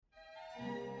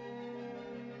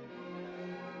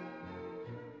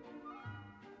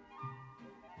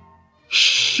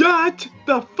Shut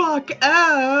the fuck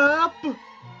up!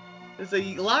 There's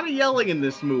a lot of yelling in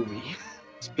this movie.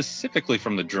 Specifically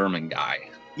from the German guy.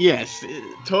 Yes,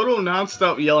 total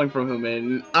non-stop yelling from him,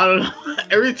 and I don't know.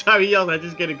 Every time he yells, I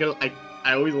just get a good.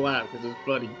 I always laugh because it's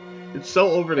funny. It's so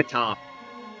over the top.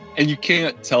 And you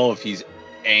can't tell if he's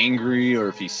angry or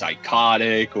if he's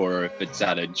psychotic or if it's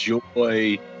out of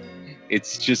joy.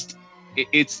 It's just,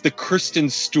 it's the Kristen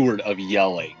Stewart of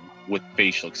yelling with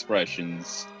facial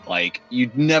expressions. Like,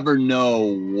 you'd never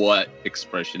know what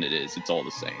expression it is. It's all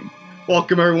the same.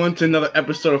 Welcome, everyone, to another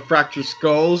episode of Fractured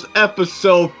Skulls,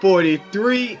 episode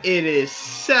 43. It is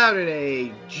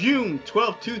Saturday, June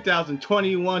 12th,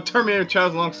 2021. Terminator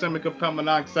Charles alongside my compound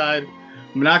monoxide.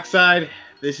 Monoxide,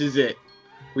 this is it.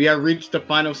 We have reached the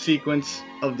final sequence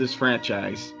of this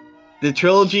franchise. The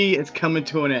trilogy is coming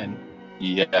to an end.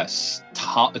 Yes,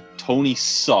 Tony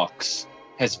Sucks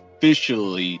has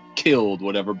officially killed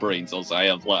whatever brain cells I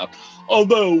have left.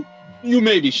 Although, you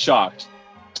may be shocked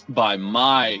by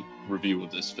my review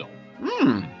of this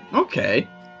film. Okay.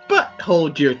 But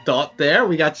hold your thought there.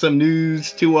 We got some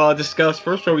news to discuss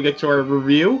first before we get to our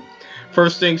review.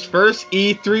 First things first,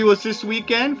 E3 was this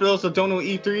weekend. For those that don't know,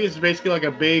 E3 is basically like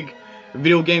a big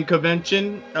video game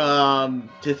convention.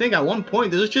 To think at one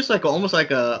point, this was just like almost like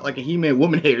a He-Man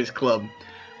Woman Haters Club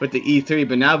with the E3.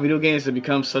 But now video games have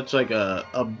become such like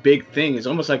a big thing. It's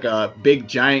almost like a big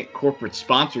giant corporate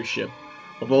sponsorship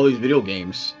of all these video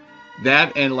games.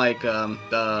 That and like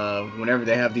whenever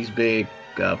they have these big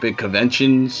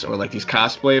conventions or like these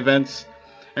cosplay events.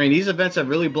 I mean, these events have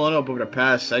really blown up over the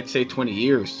past, I'd say, 20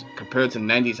 years compared to the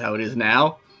 90s. How it is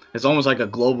now, it's almost like a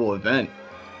global event.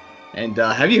 And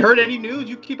have you heard any news?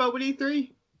 You keep up with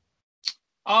E3?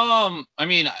 I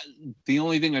mean, the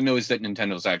only thing I know is that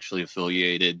Nintendo's actually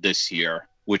affiliated this year,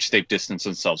 which they've distanced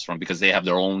themselves from because they have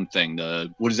their own thing.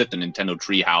 The Nintendo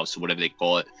Treehouse or whatever they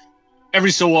call it.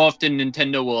 Every so often,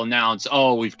 Nintendo will announce,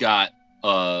 we've got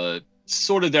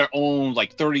sort of their own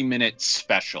like 30-minute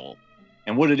special.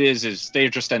 And what it is they're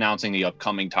just announcing the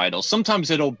upcoming titles.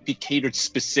 Sometimes it'll be catered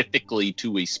specifically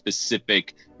to a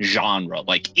specific genre,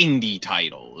 like indie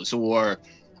titles or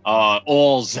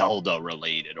all Zelda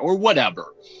related or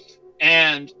whatever.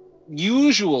 And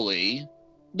usually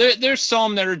there's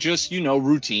some that are just,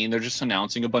 routine. They're just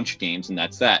announcing a bunch of games and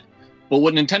that's that. But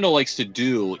what Nintendo likes to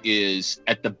do is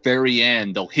at the very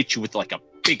end, they'll hit you with like a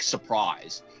big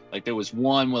surprise. Like there was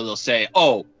one where they'll say,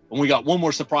 and we got one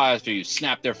more surprise for you,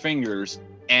 snap their fingers.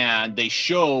 And they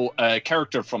show a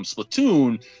character from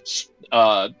Splatoon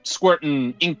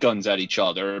squirting ink guns at each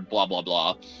other, blah, blah,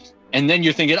 blah. And then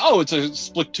you're thinking, it's a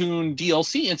Splatoon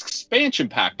DLC expansion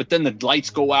pack. But then the lights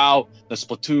go out, the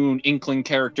Splatoon Inkling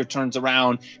character turns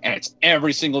around, and it's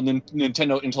every single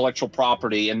Nintendo intellectual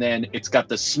property. And then it's got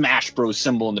the Smash Bros.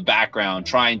 Symbol in the background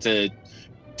trying to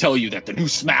tell you that the new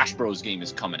Smash Bros. Game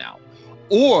is coming out.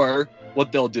 Or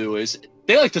what they'll do is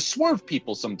they like to swerve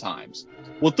people sometimes.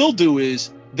 What they'll do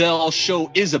is they'll show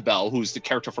Isabelle, who's the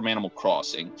character from Animal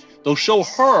Crossing. They'll show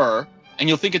her, and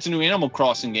you'll think it's a new Animal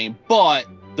Crossing game, but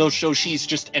they'll show she's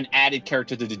just an added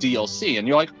character to the DLC. And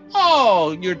you're like,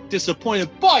 you're disappointed,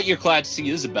 but you're glad to see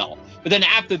Isabelle. But then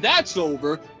after that's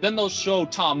over, then they'll show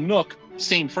Tom Nook,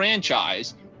 same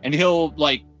franchise, and he'll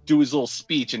like do his little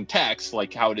speech and text,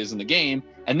 like how it is in the game.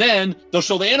 And then they'll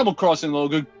show the Animal Crossing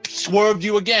logo, swerved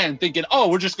you again, thinking,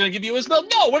 we're just going to give you Isabelle.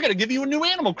 No, we're going to give you a new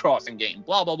Animal Crossing game,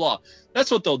 blah, blah, blah.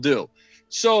 That's what they'll do.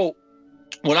 So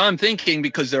what I'm thinking,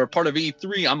 because they're a part of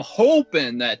E3, I'm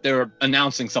hoping that they're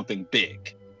announcing something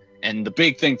big. And the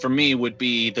big thing for me would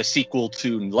be the sequel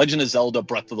to Legend of Zelda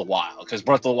Breath of the Wild, because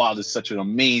Breath of the Wild is such an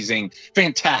amazing,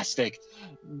 fantastic,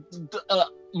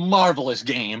 marvelous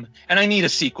game, and I need a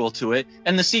sequel to it.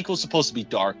 And the sequel's supposed to be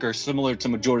darker, similar to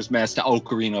Majora's Mask to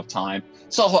Ocarina of Time.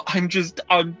 So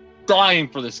I'm dying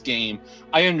for this game.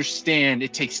 I understand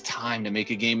it takes time to make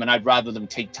a game, and I'd rather them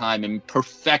take time and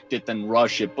perfect it than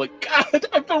rush it. But God,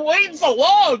 I've been waiting so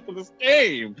long for this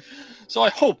game. So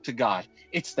I hope to God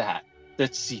it's that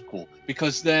sequel,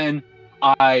 because then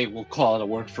I will call it a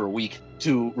work for a week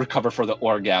to recover for the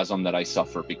orgasm that I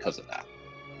suffer because of that.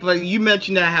 But you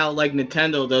mentioned that how like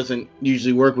Nintendo doesn't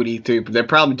usually work with E3, but they're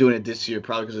probably doing it this year,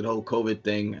 probably because of the whole COVID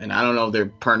thing. And I don't know if their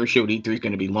partnership with E3 is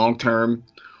going to be long term,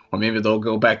 or maybe they'll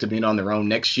go back to being on their own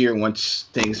next year once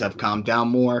things have calmed down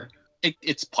more.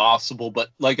 It's possible, but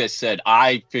like I said,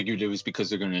 I figured it was because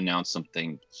they're going to announce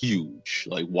something huge.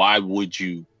 Like, why would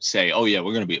you say, we're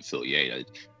going to be affiliated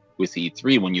with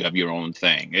E3 when you have your own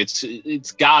thing?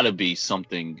 It's got to be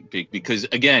something big, because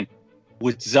again,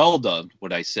 with Zelda,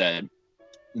 what I said,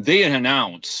 they had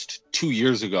announced 2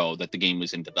 years ago that the game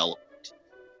was in development.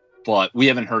 but we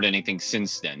haven't heard anything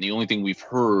since then. The only thing we've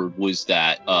heard was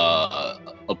that a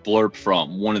blurb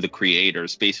from one of the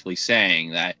creators basically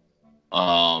saying that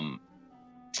I'm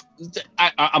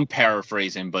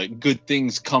paraphrasing, but good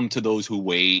things come to those who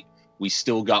wait. We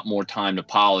still got more time to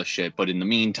polish it, but in the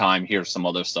meantime, here's some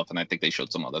other stuff, and I think they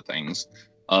showed some other things.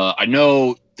 I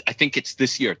think it's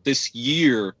this year. This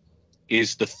year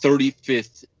is the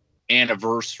 35th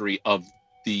anniversary of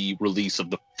the release of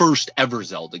the first ever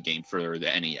Zelda game for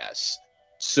the NES.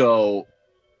 So,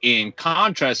 in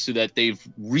contrast to that, they've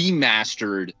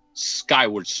remastered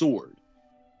Skyward Sword.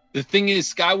 The thing is,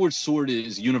 Skyward Sword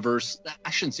is I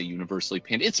shouldn't say universally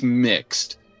panned. It's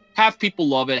mixed. Half people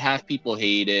love it, half people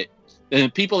hate it.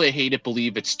 And people that hate it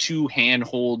believe it's too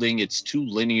hand-holding, it's too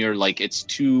linear, like it's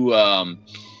too, how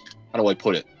do I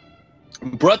put it?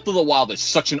 Breath of the Wild is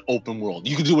such an open world.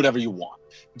 You can do whatever you want.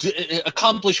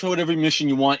 Accomplish whatever mission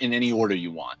you want in any order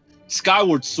you want.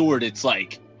 Skyward Sword, it's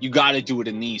like, you got to do it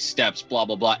in these steps, blah,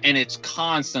 blah, blah. And it's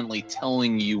constantly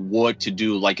telling you what to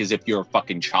do, like as if you're a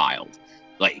fucking child.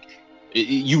 Like,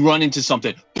 you run into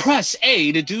something, press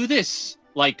A to do this.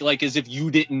 Like as if you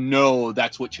didn't know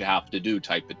that's what you have to do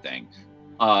type of thing.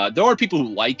 There are people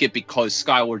who like it because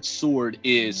Skyward Sword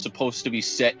is supposed to be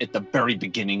set at the very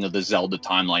beginning of the Zelda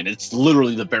timeline. It's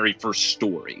literally the very first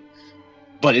story.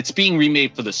 But it's being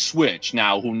remade for the Switch.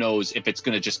 Now, who knows if it's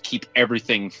going to just keep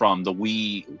everything from the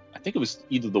Wii. I think it was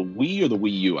either the Wii or the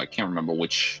Wii U. I can't remember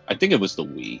which. I think it was the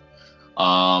Wii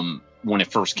when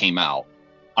it first came out.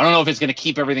 I don't know if it's going to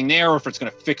keep everything there or if it's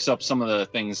going to fix up some of the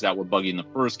things that were buggy in the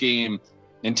first game.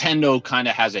 Nintendo kind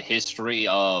of has a history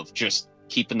of just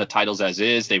keeping the titles as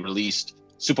is. They released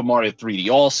Super Mario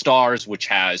 3D All-Stars, which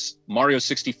has Mario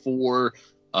 64,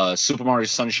 Super Mario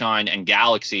Sunshine, and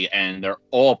Galaxy, and they're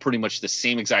all pretty much the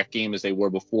same exact game as they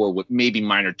were before, with maybe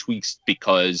minor tweaks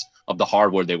because of the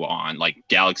hardware they were on. Like,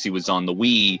 Galaxy was on the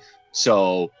Wii,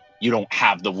 so you don't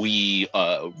have the Wii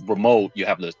remote. You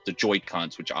have the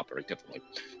Joy-Cons, which operate differently.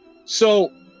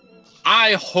 So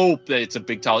I hope that it's a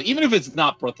big title, even if it's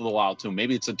not Breath of the Wild 2.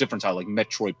 Maybe it's a different title, like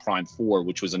Metroid Prime 4,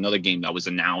 which was another game that was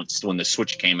announced when the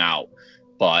Switch came out.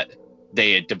 But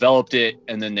they had developed it,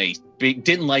 and then they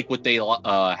didn't like what they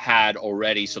had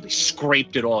already, so they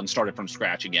scraped it all and started from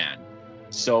scratch again.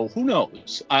 So who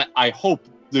knows? I hope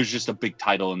there's just a big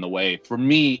title in the way. For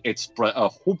me, it's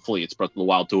hopefully it's Breath of the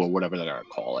Wild 2 or whatever they're going to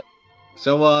call it.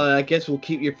 So I guess we'll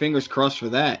keep your fingers crossed for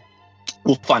that.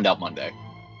 We'll find out Monday.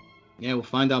 Yeah, we'll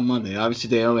find out Monday. Obviously,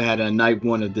 they only had a night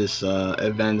one of this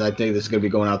event. I think this is going to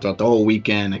be going out throughout the whole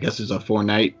weekend. I guess it's a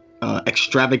 4-night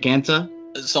extravaganza.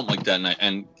 Something like that.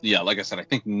 And yeah, like I said, I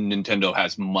think Nintendo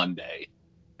has Monday,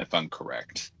 if I'm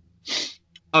correct.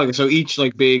 Okay, so each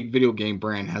like big video game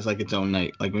brand has like its own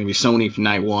night. Like maybe Sony for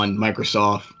night one,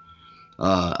 Microsoft,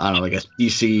 I don't know, I guess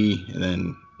PC, and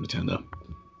then Nintendo.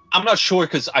 I'm not sure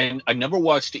because I never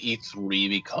watched E3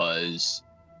 because,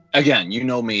 again, you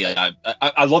know me,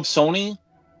 I love Sony.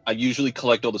 I usually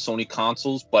collect all the Sony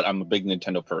consoles, but I'm a big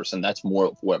Nintendo person. That's more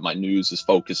of what my news is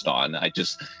focused on.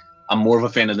 I'm more of a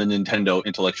fan of the Nintendo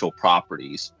intellectual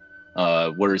properties.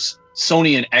 Whereas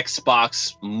Sony and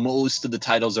Xbox, most of the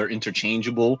titles are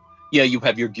interchangeable. Yeah, you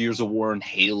have your Gears of War and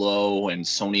Halo, and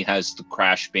Sony has the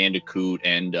Crash Bandicoot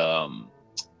and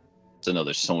it's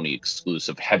another Sony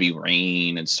exclusive, Heavy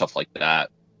Rain and stuff like that.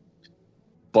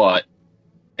 But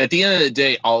at the end of the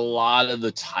day, a lot of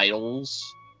the titles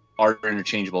are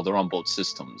interchangeable. They're on both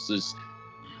systems. There's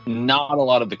not a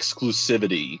lot of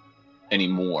exclusivity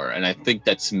anymore, and I think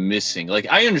that's missing. Like,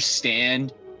 I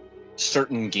understand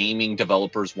certain gaming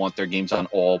developers want their games on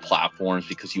all platforms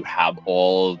because you have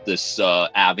all this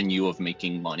avenue of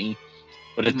making money,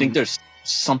 but I think there's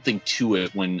something to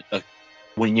it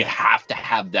when you have to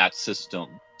have that system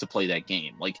to play that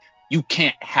game. Like, you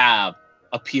can't have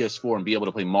a PS4 and be able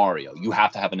to play Mario. You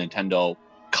have to have a Nintendo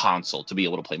console to be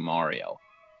able to play Mario.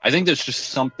 I think there's just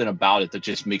something about it that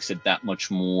just makes it that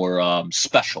much more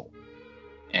special.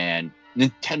 And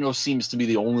Nintendo seems to be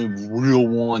the only real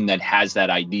one that has that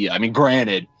idea. I mean,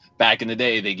 granted, back in the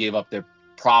day, they gave up their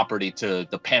property to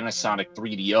the Panasonic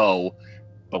 3DO,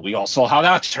 but we all saw how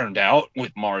that turned out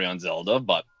with Mario and Zelda.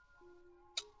 But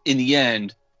in the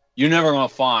end, you're never going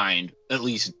to find, at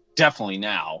least definitely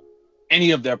now,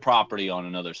 any of their property on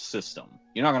another system.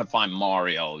 You're not going to find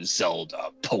Mario,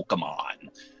 Zelda, Pokemon,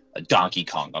 Donkey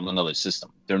Kong on another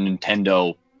system. They're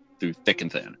Nintendo through thick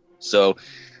and thin. So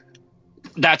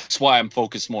that's why I'm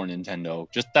focused more on Nintendo.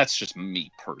 That's just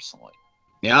me personally.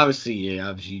 Yeah, obviously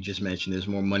you just mentioned there's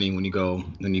more money when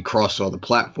you cross all the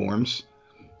platforms.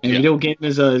 And video game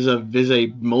is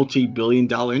a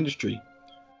multi-billion-dollar industry.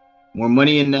 More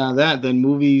money in that than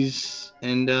movies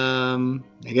and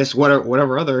I guess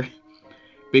whatever other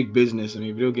big business. I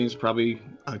mean, video games probably,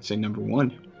 I'd say, number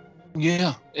one.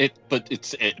 Yeah, but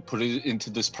it put it into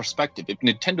this perspective. If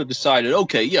Nintendo decided,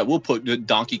 okay, yeah, we'll put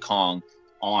Donkey Kong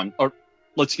on, or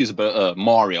let's use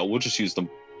Mario. We'll just use the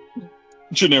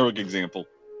generic example.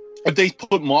 If they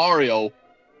put Mario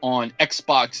on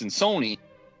Xbox and Sony,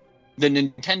 then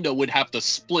Nintendo would have to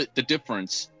split the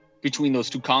difference between those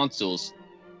two consoles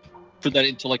for that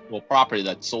intellectual property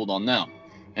that's sold on them,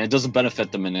 and it doesn't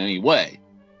benefit them in any way.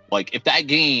 Like if that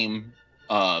game,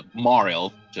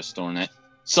 Mario, just throwing it,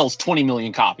 sells 20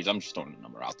 million copies. I'm just throwing a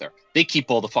number out there. They keep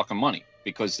all the fucking money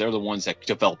because they're the ones that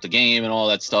developed the game and all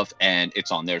that stuff, and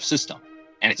it's on their system.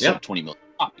 And it sold 20 million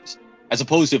copies. As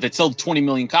opposed to if it sold 20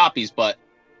 million copies, but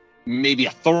maybe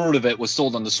a third of it was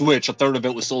sold on the Switch, a third of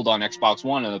it was sold on Xbox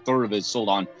One, and a third of it is sold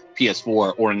on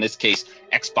PS4, or in this case,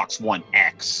 Xbox One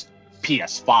X,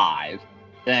 PS5,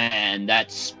 then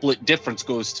that split difference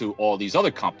goes to all these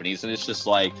other companies. And it's just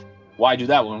like, why do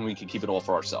that when we can keep it all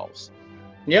for ourselves?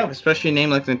 Yeah, especially a name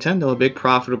like Nintendo, a big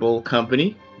profitable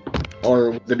company,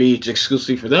 or to be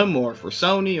exclusively for them, or for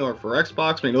Sony, or for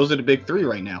Xbox. I mean, those are the big three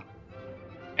right now.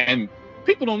 And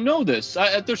people don't know this.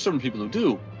 There's certain people who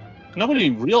do. Nobody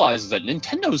realizes that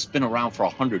Nintendo's been around for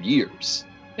 100 years.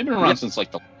 They've been around since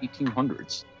like the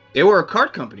 1800s. They were a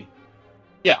card company.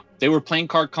 Yeah, they were a playing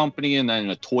card company and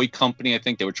then a toy company. I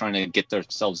think they were trying to get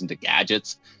themselves into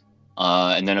gadgets.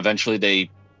 And then eventually they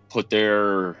put they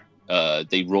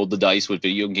rolled the dice with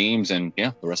video games, and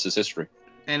yeah, the rest is history.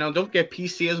 And don't get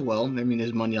PC as well. I mean,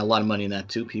 there's a lot of money in that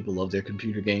too. People love their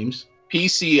computer games.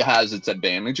 PC has its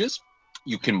advantages.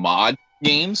 You can mod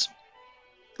games.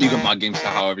 You can mod games to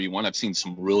however you want. I've seen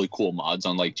some really cool mods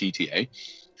on like GTA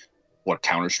or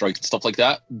Counter-Strike and stuff like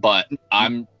that. But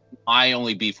I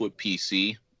only beef with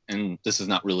PC, and this is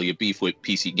not really a beef with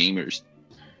PC gamers.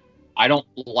 I don't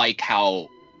like how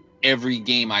every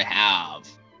game I have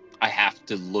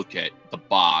to look at the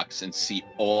box and see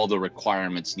all the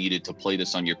requirements needed to play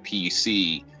this on your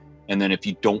PC. And then if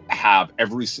you don't have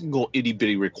every single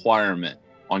itty-bitty requirement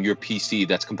on your PC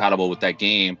that's compatible with that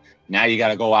game, now you got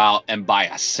to go out and buy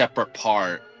a separate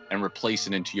part and replace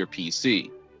it into your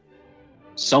PC.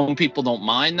 Some people don't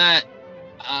mind that.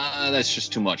 That's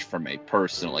just too much for me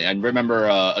personally. I remember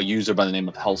a user by the name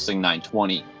of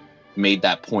Helsing920 made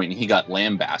that point, and he got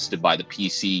lambasted by the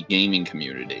PC gaming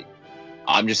community.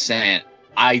 I'm just saying,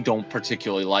 I don't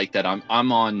particularly like that.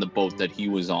 I'm on the boat that he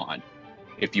was on.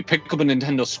 If you pick up a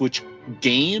Nintendo Switch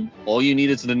game, all you need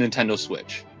is the Nintendo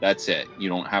Switch. That's it. You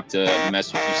don't have to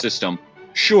mess with your system.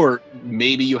 Sure,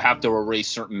 maybe you have to erase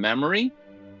certain memory,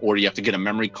 or you have to get a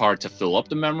memory card to fill up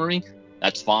the memory.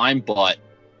 That's fine, but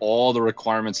all the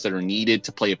requirements that are needed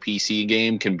to play a PC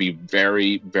game can be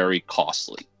very, very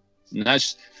costly. And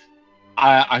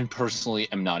I personally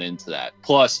am not into that.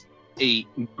 Plus, a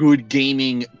good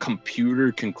gaming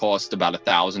computer can cost about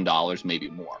 $1,000, maybe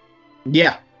more.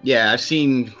 Yeah, I've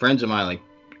seen friends of mine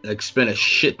like spend a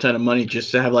shit ton of money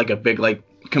just to have like a big like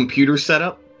computer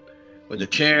setup with a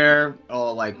chair.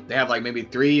 Oh, like they have like maybe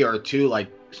 3 or 2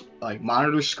 like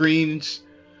monitor screens,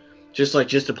 just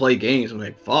to play games. I'm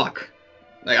like, fuck.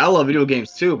 Like I love video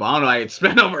games too, but I don't know. I'd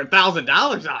spend over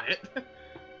 $1,000 on it.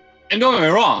 And don't get me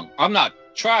wrong, I'm not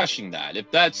trashing that. If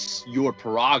that's your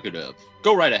prerogative,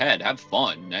 go right ahead, have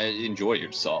fun, enjoy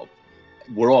yourself.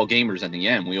 We're all gamers in the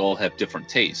end. We all have different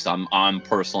tastes. I'm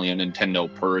personally a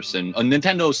Nintendo person, a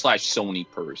Nintendo/Sony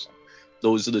person.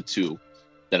 Those are the two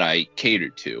that I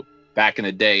catered to. Back in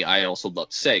the day, I also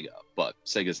loved Sega, but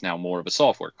Sega's now more of a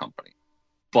software company.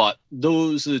 But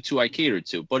those are the two I catered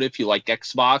to. But if you like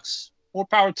Xbox, more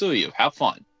power to you. Have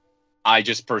fun. I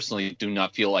just personally do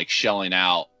not feel like shelling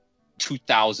out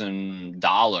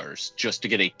 $2,000 just to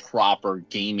get a proper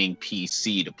gaming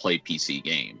PC to play PC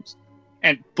games.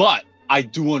 But I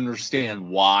do understand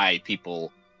why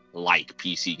people like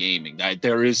PC gaming.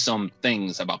 There is some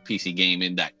things about PC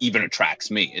gaming that even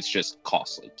attracts me. It's just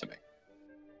costly to me.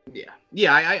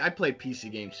 Yeah. I played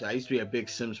PC games. I used to be a big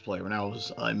Sims player when I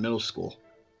was in middle school.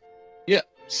 Yeah,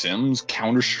 Sims,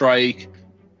 Counter-Strike.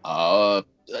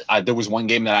 There was one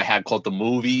game that I had called The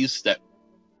Movies that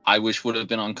I wish would have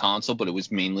been on console, but it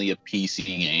was mainly a PC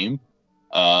game.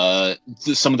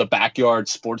 Some of the backyard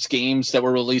sports games that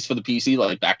were released for the PC,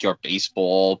 like backyard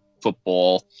baseball,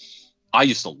 football. I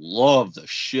used to love the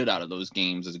shit out of those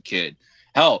games as a kid.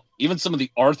 Hell, even some of the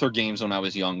Arthur games when I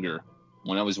was younger,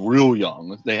 when I was real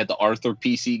young, they had the Arthur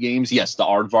PC games. Yes, the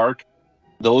Aardvark.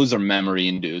 Those are memory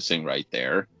inducing right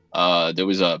there. There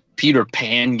was a Peter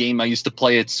Pan game I used to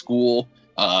play at school.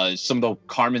 Some of the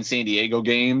Carmen Sandiego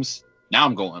games. Now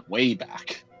I'm going way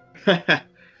back.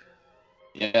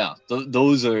 Yeah,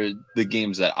 those are the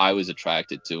games that I was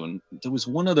attracted to. And there was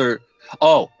one other.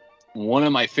 Oh, one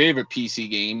of my favorite PC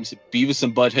games, Beavis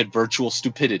and Butthead Virtual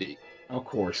Stupidity. Of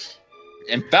course.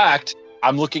 In fact,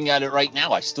 I'm looking at it right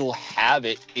now. I still have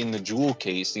it in the jewel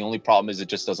case. The only problem is it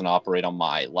just doesn't operate on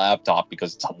my laptop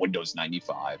because it's on Windows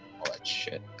 95 and all that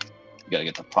shit. You gotta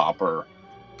get the proper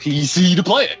PC to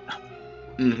play it.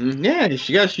 Mm-hmm. Yeah, you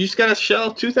just got to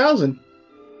shell 2,000.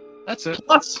 That's it.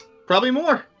 Plus, probably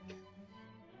more.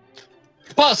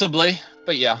 Possibly,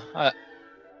 but yeah.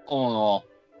 All in all,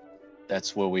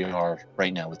 that's where we are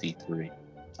right now with E3.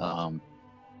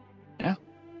 Yeah.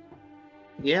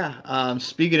 Yeah.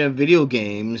 Speaking of video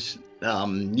games,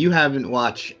 you haven't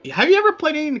watched. Have you ever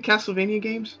played any of the Castlevania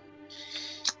games?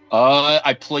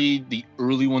 I played the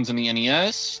early ones in the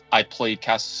NES. I played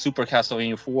Super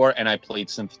Castlevania 4, and I played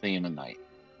Symphony in the Night.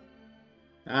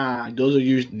 Those are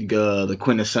usually the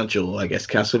quintessential, I guess,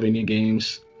 Castlevania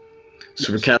games.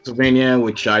 Super Castlevania,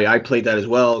 which I played that as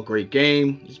well. Great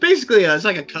game. It's basically it's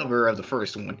like a cover of the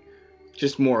first one,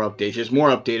 just more updates, just more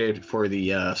updated for the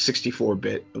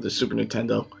 64-bit of the Super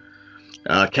Nintendo.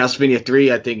 Castlevania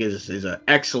 3, I think, is an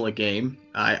excellent game.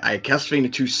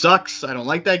 Castlevania 2 sucks. I don't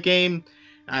like that game.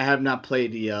 I have not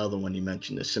played the other one you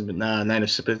mentioned, the Night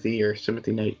of Sympathy or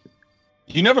Sympathy Night.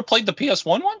 You never played the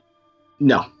PS1 one?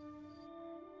 No.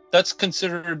 That's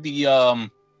considered the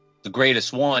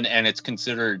greatest one, and it's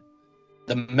considered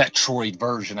the Metroid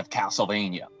version of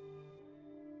Castlevania.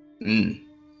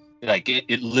 Like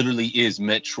it literally is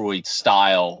Metroid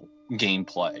style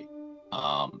gameplay.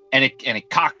 And it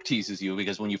cock teases you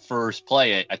because when you first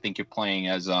play it, I think you're playing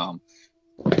as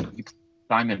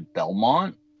Simon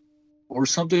Belmont or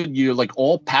something. You're like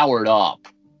all powered up.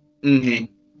 And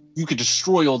you could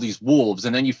destroy all these wolves,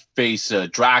 and then you face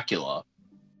Dracula.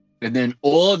 And then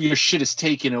all of your shit is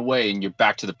taken away, and you're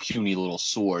back to the puny little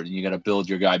sword, and you got to build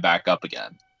your guy back up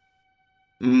again.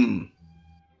 And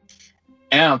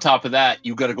on top of that,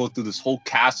 you got to go through this whole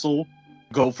castle,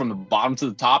 go from the bottom to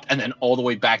the top, and then all the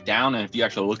way back down. And if you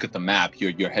actually look at the map,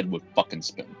 your head would fucking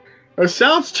spin. It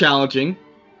sounds challenging.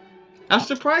 I'm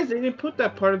surprised they didn't put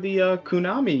that part of the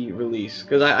Konami release,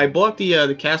 because I bought the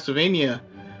Castlevania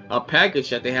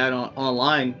package that they had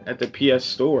online at the PS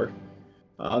Store.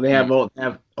 They have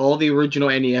all the original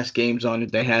NES games on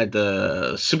it. They had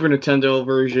the Super Nintendo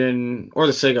version or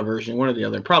the Sega version, one or the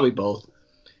other, probably both.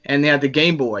 And they had the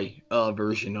Game Boy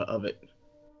version of it.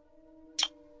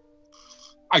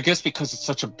 I guess because it's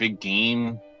such a big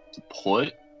game to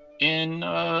put in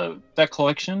that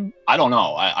collection. I don't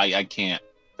know. I can't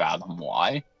fathom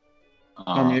why.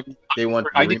 Or maybe they want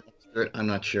to remaster it. I'm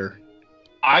not sure.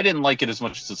 I didn't like it as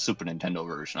much as the Super Nintendo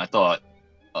version. I thought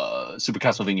Super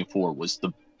Castlevania 4 was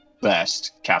the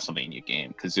best Castlevania game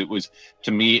because it was,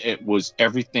 to me, it was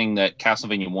everything that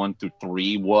Castlevania 1 through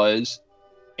 3 was,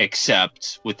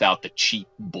 except without the cheap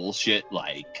bullshit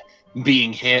like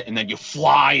being hit and then you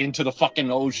fly into the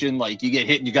fucking ocean, like you get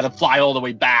hit and you gotta fly all the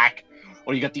way back,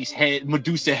 or you got these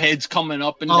Medusa heads coming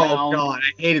up and down. Oh god,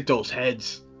 I hated those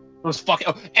heads. Those fucking,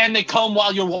 and they come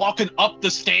while you're walking up the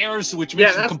stairs, which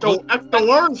makes that's the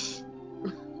worst.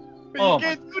 You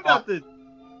can't do nothing.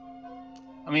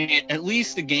 I mean, at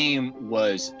least the game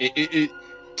was it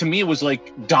to me, it was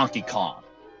like Donkey Kong.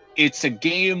 It's a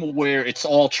game where it's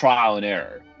all trial and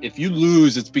error. If you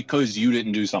lose, it's because you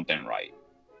didn't do something right.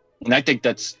 And I think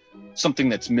that's something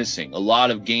that's missing. A lot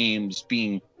of games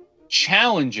being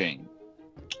challenging,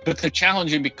 but they're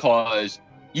challenging because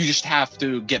you just have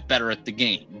to get better at the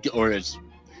game, or as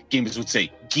gamers would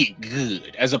say, get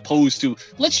good, as opposed to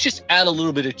let's just add a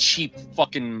little bit of cheap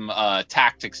fucking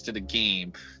tactics to the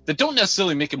game that don't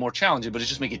necessarily make it more challenging, but it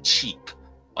just make it cheap.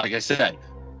 Like I said,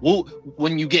 well,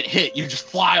 when you get hit, you just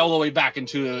fly all the way back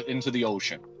into the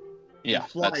oceon. Yeah,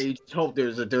 you just hope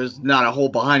there's not a hole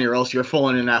behind you, or else you're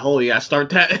falling in that hole. You gotta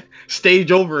start that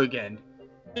stage over again.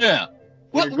 Yeah.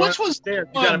 Which was there?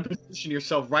 You gotta position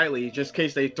yourself rightly, just in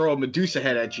case they throw a Medusa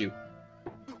head at you.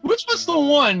 Which was the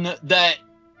one that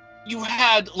you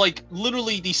had, like,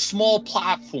 literally these small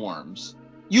platforms.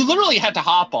 You literally had to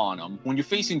hop on them when you're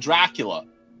facing Dracula.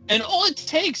 And all it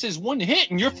takes is one hit,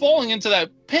 and you're falling into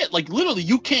that pit. Like, literally,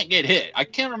 you can't get hit. I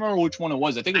can't remember which one it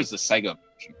was. I think it was the Sega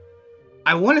version.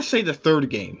 I want to say the third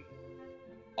game.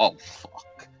 Oh,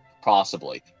 fuck.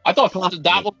 Possibly. I thought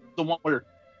that was the one where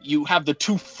you have the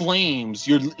two flames.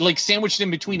 You're, like, sandwiched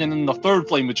in between, and then the third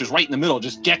flame, which is right in the middle,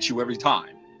 just gets you every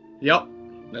time. Yep.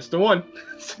 That's the one.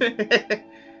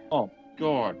 Oh,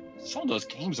 God. Some of those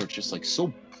games are just, like,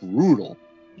 so brutal.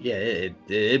 Yeah,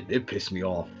 it pissed me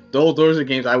off. Those are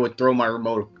games I would throw my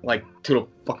remote, like, to the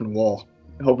fucking wall.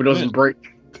 I hope it doesn't break.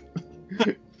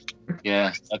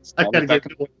 Yeah, I gotta get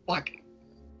to fuck.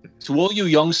 To all you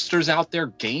youngsters out there,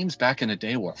 games back in the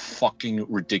day were fucking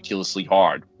ridiculously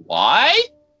hard. Why?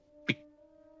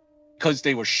 because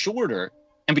they were shorter,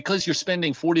 and because you're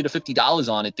spending $40 to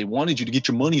 $50 on it, they wanted you to get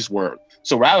your money's worth.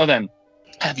 So rather than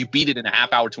have you beat it in a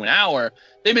half hour to an hour,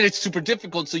 they made it super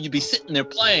difficult, so you'd be sitting there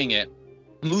playing it,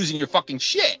 losing your fucking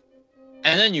shit,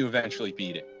 and then you eventually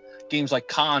beat it. Games like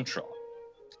Contra,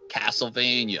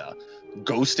 Castlevania,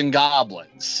 Ghost and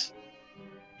Goblins,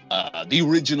 the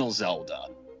original Zelda,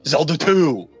 Zelda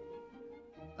 2.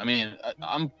 I mean,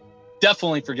 I'm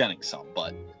definitely forgetting some,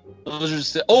 but those are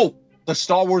just... Oh, the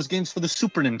Star Wars games for the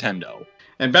Super Nintendo.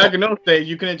 And back in those days,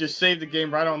 you couldn't just save the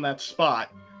game right on that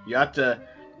spot. You have to...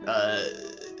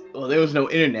 well, there was no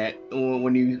internet.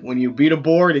 When you beat a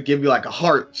board, it give you like a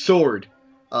heart, sword,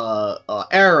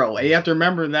 arrow, and you have to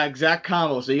remember that exact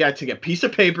combo. So you got to take a piece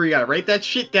of paper, you got to write that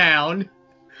shit down.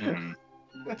 Mm-hmm.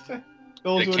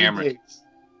 Those were the days.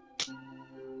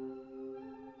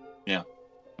 Yeah,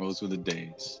 those were the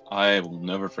days. I will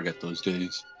never forget those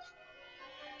days.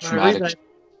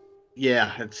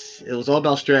 Yeah, it was all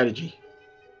about strategy,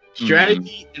 and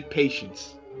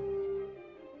patience.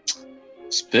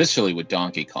 Especially with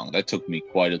Donkey Kong, that took me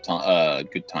quite a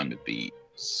good time to beat.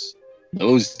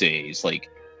 Those days, like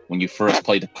when you first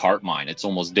play the cart mine, it's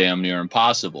almost damn near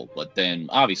impossible. But then,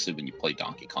 obviously, when you play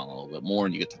Donkey Kong a little bit more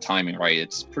and you get the timing right,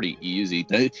 it's pretty easy.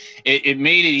 It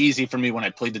made it easy for me when I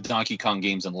played the Donkey Kong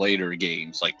games and later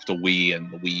games like the Wii and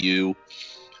the Wii U,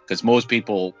 because most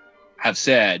people have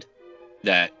said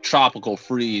that Tropical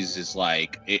Freeze is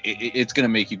like it's gonna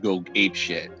make you go ape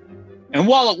shit. And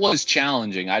while it was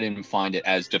challenging, I didn't find it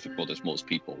as difficult as most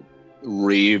people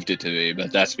raved it to be.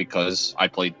 But that's because I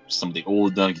played some of the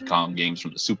old Donkey Kong games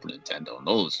from the Super Nintendo, and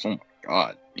those, oh my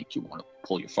god, make you want to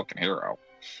pull your fucking hair out.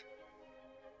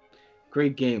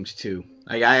 Great games too.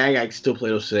 I still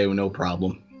play those today with no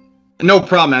problem. No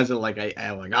problem as in like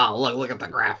I like, oh look at the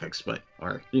graphics, but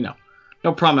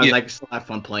no problem as I can still have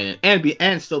fun playing it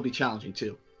and still be challenging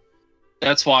too.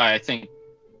 That's why I think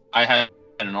I had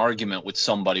an argument with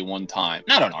somebody one time.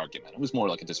 Not an argument, it was more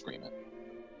like a disagreement.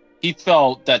 He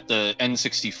felt that the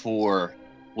N64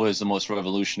 was the most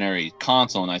revolutionary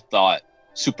console, and I thought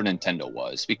Super Nintendo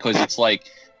was, because it's like,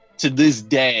 to this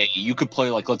day, you could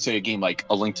play, like, let's say a game like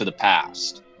A Link to the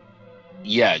Past.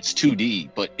 Yeah, it's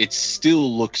 2D, but it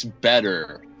still looks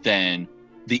better than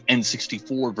the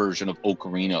N64 version of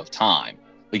Ocarina of Time.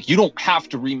 Like, you don't have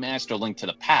to remaster Link to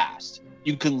the Past.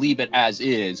 You can leave it as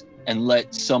is and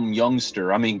let some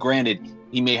youngster, I mean, granted,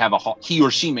 he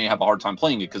or she may have a hard time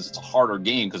playing it because it's a harder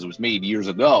game because it was made years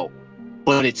ago,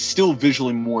 but it's still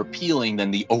visually more appealing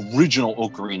than the original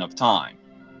Ocarina of Time.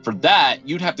 For that,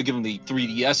 you'd have to give them the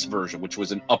 3DS version, which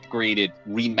was an upgraded,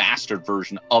 remastered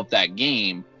version of that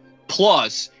game.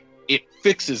 Plus, it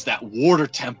fixes that water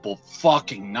temple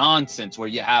fucking nonsense where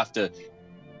you have to...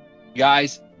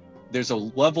 Guys, there's a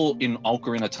level in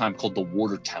Ocarina of Time called the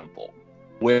Water Temple,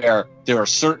 where there are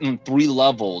certain 3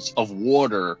 levels of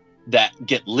water that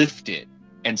get lifted.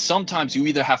 And sometimes you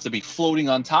either have to be floating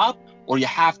on top or you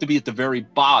have to be at the very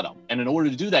bottom. And in order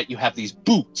to do that, you have these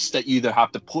boots that you either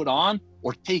have to put on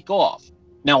or take off.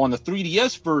 Now, on the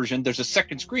 3DS version, there's a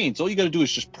second screen. So all you got to do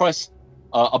is just press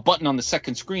a button on the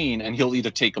second screen and he'll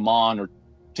either take them on or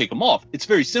take them off. It's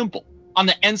very simple. On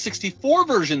the N64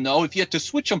 version, though, if you had to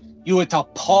switch them, you had to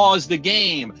pause the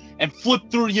game and flip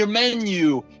through your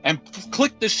menu and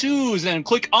click the shoes and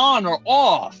click on or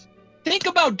off. Think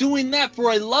about doing that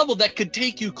for a level that could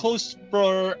take you close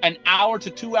for an hour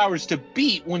to 2 hours to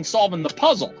beat when solving the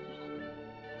puzzle.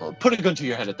 Or put a gun to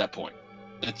your head at that point.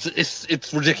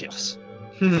 It's ridiculous.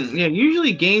 Yeah,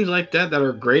 usually games like that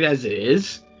are great as it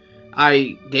is,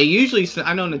 I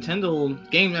know Nintendo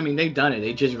games, I mean, they've done it.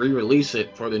 They just re-release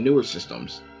it for the newer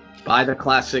systems. Buy the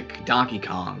classic Donkey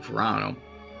Kong for, I don't know,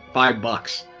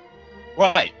 $5.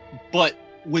 Right. But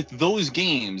with those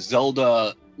games,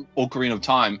 Zelda, Ocarina of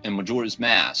Time, and Majora's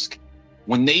Mask,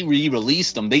 when they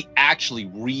re-released them, they actually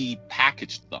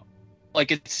repackaged them.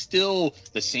 Like, it's still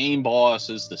the same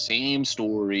bosses, the same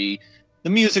story. The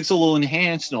music's a little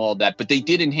enhanced and all that, but they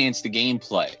did enhance the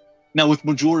gameplay. Now, with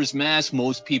Majora's Mask,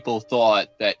 most people thought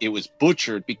that it was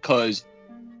butchered because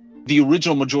the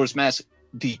original Majora's Mask,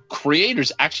 the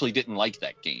creators actually didn't like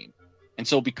that game. And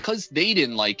so because they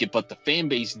didn't like it, but the fan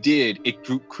base did, it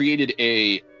created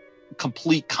a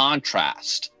complete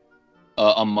contrast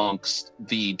amongst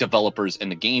the developers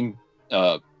and the game,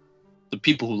 the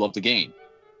people who love the game.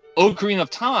 Ocarina of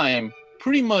Time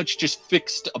pretty much just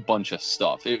fixed a bunch of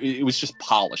stuff. It was just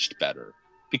polished better.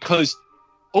 Because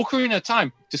Ocarina of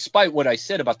Time, despite what I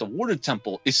said about the Water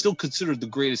Temple, is still considered the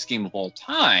greatest game of all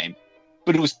time,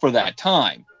 but it was for that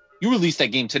time. You release that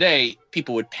game today,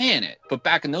 people would pan it. But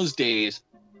back in those days,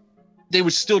 they were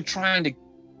still trying to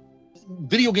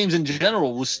video games in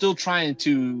general was still trying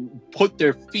to put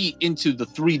their feet into the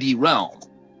 3D realm.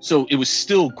 So it was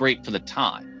still great for the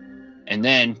time. And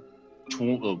then,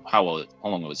 how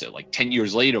long was it? Like 10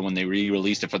 years later, when they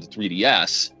re-released it for the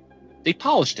 3DS, they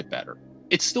polished it better.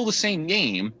 It's still the same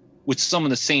game with some of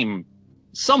the same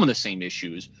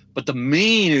issues, but the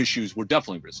main issues were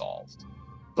definitely resolved.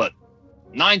 But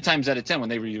 9 times out of 10, when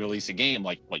they re-release a game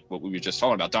like what we were just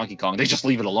talking about, Donkey Kong, they just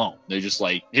leave it alone. They're just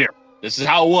like, here, this is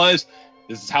how it was,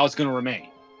 this is how it's going to remain.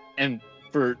 And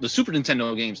for the Super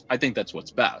Nintendo games, I think that's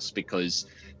what's best, because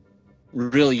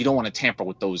really you don't want to tamper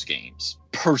with those games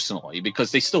personally,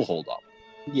 because they still hold up.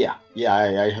 Yeah,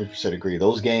 I 100% agree.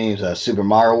 Those games, Super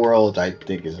Mario World, I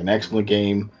think is an excellent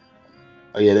game.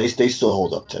 Oh yeah, they still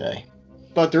hold up today.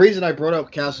 But the reason I brought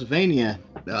up Castlevania,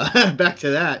 back to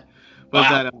that,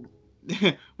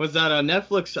 was that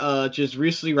Netflix just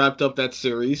recently wrapped up that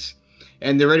series,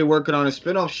 and they're already working on a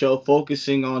spin-off show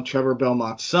focusing on Trevor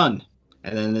Belmont's son.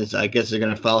 And then I guess they're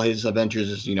going to follow his adventures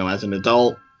as an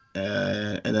adult,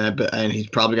 and he's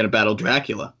probably going to battle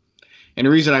Dracula. And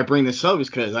the reason I bring this up is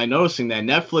because I'm noticing that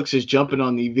Netflix is jumping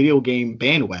on the video game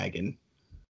bandwagon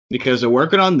because they're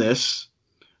working on this.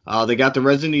 They got the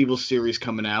Resident Evil series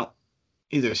coming out,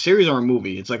 either a series or a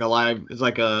movie. It's like a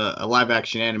live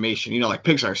action animation, like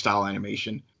Pixar style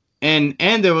animation. And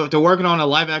they're working on a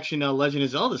live action Legend of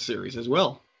Zelda series as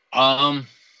well.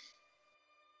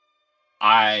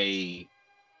 I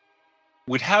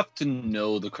would have to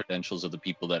know the credentials of the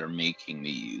people that are making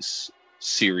these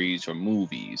series or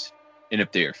movies, and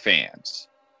if they're fans.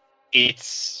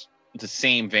 It's the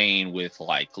same vein with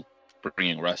like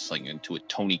bringing wrestling into it.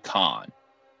 Tony Khan.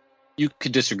 You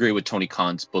could disagree with Tony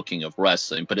Khan's booking of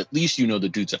wrestling, but at least the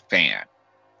dude's a fan.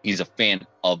 He's a fan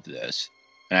of this.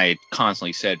 And I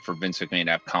constantly said, for Vince McMahon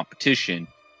to have competition,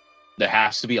 there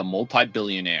has to be a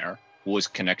multi-billionaire who has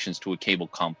connections to a cable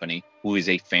company who is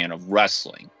a fan of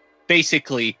wrestling.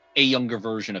 Basically, a younger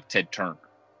version of Ted Turner.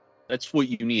 That's what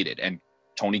you needed. And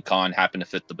Tony Khan happened to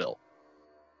fit the bill.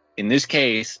 In this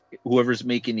case, whoever's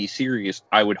making these series,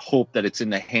 I would hope that it's in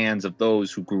the hands of those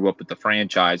who grew up with the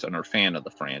franchise and are a fan of the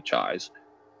franchise.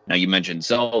 Now, you mentioned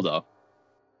Zelda.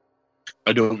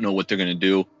 I don't know what they're going to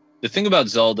do. The thing about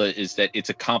Zelda is that it's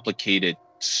a complicated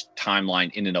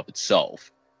timeline in and of itself.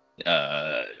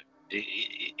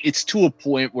 It's to a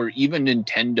point where even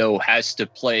Nintendo has to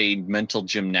play mental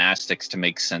gymnastics to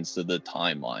make sense of the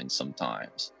timeline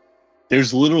sometimes.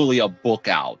 There's literally a book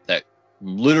out that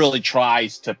literally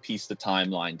tries to piece the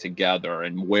timeline together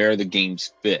and where the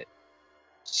games fit.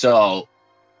 So,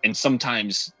 and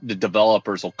sometimes the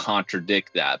developers will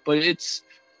contradict that, but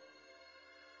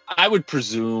I would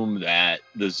presume that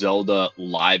the Zelda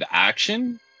live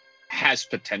action has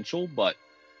potential, but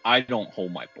I don't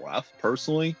hold my breath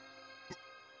personally.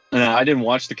 I didn't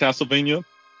watch the Castlevania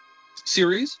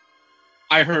series.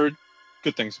 I heard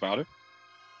good things about it.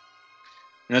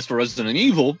 And as for Resident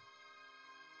Evil,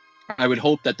 I would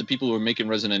hope that the people who are making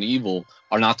Resident Evil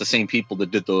are not the same people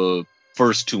that did the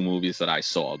first 2 movies that I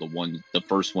saw. The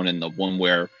first one and the one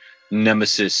where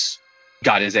Nemesis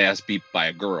got his ass beat by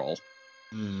a girl.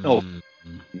 No,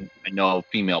 I know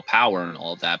female power and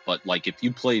all that, but like if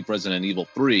you played Resident Evil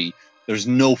 3, there's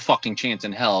no fucking chance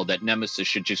in hell that Nemesis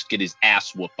should just get his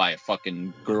ass whooped by a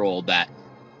fucking girl that,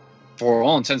 for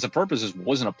all intents and purposes,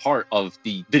 wasn't a part of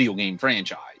the video game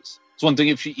franchise. It's one thing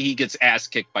if he gets ass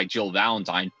kicked by Jill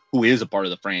Valentine, who is a part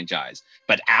of the franchise,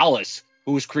 but Alice,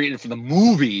 who was created for the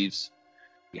movies,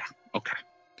 yeah, okay.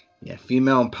 Yeah,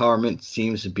 female empowerment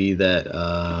seems to be that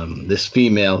this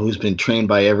female who's been trained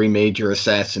by every major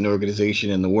assassin organization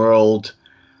in the world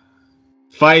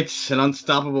fights an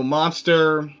unstoppable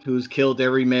monster who's killed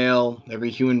every male, every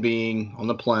human being on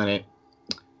the planet.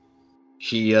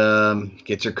 She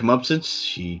gets her comeuppance,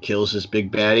 she kills this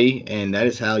big baddie, and that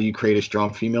is how you create a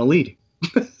strong female lead.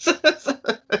 I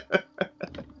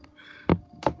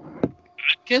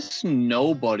guess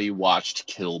nobody watched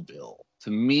Kill Bill.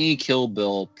 To me, Kill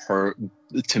Bill,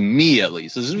 to me at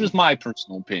least, this is just my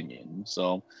personal opinion,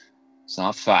 so it's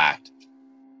not fact.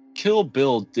 Kill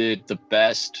Bill did the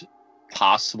best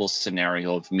possible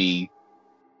scenario of me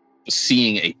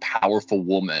seeing a powerful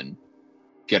woman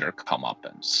get her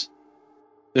comeuppance.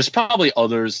 There's probably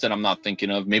others that I'm not thinking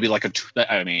of. Maybe like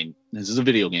this is a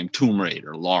video game, Tomb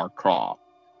Raider, Lara Croft,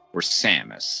 or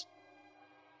Samus.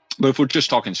 But if we're just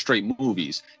talking straight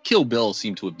movies, Kill Bill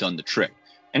seemed to have done the trick.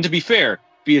 And to be fair,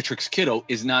 Beatrix Kiddo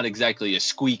is not exactly a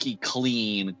squeaky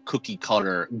clean, cookie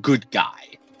cutter good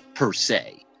guy, per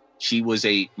se. She was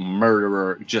a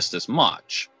murderer just as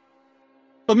much.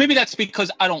 But maybe that's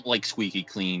because I don't like squeaky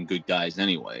clean good guys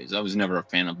anyways. I was never a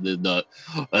fan of the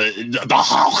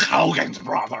Hulk Hogan's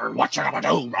brother. What you gonna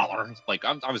do, brother? Like,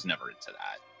 I was never into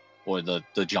that. Or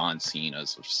the John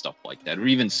Cena's or stuff like that. Or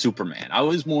even Superman. I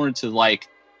was more into, like,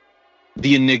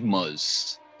 the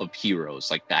enigmas of heroes,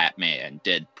 like Batman,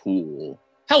 Deadpool.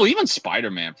 Hell, even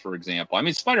Spider-Man, for example. I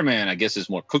mean, Spider-Man, I guess, is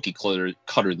more cookie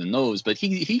cutter than those, but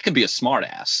he can be a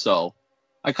smartass, so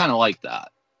I kind of like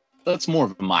that. That's more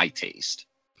of my taste.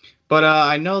 But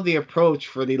I know the approach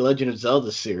for the Legend of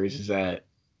Zelda series is that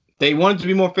they wanted to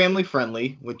be more family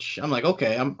friendly, which I'm like,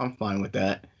 okay, I'm fine with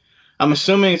that. I'm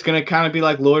assuming it's gonna kind of be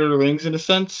like Lord of the Rings in a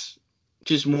sense,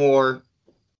 just more,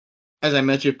 as I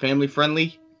mentioned, family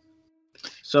friendly.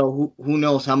 So who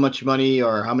knows how much money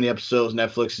or how many episodes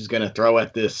Netflix is gonna throw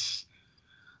at this?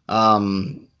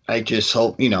 I just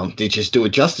hope they just do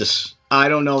it justice. I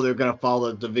don't know they're gonna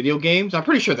follow the video games. I'm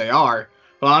pretty sure they are.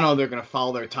 But I don't know if they're going to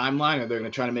follow their timeline or they're going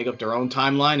to try to make up their own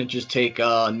timeline and just take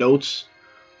notes,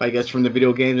 I guess, from the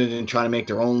video games and then try to make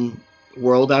their own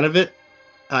world out of it.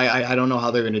 I don't know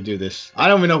how they're going to do this. I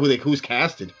don't even know who's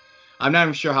casted. I'm not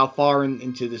even sure how far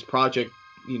into this project,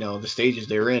 the stages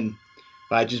they're in.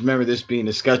 But I just remember this being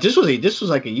discussed. This was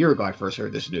like a year ago I first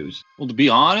heard this news. Well, to be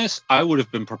honest, I would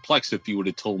have been perplexed if you would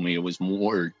have told me it was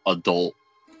more adult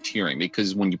tiering,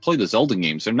 because when you play the Zelda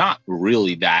games, they're not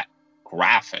really that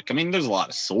graphic. I mean, there's a lot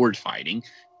of sword fighting.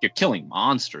 You're killing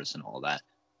monsters and all that.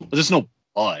 But there's no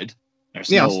blood. There's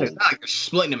no... It's not like you're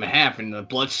splitting them in half and the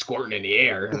blood's squirting in the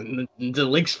air into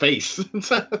Link's face.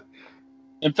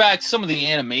 In fact, some of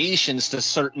the animations to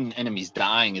certain enemies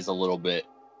dying is a little bit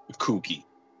kooky.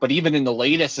 But even in the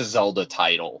latest Zelda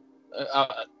title,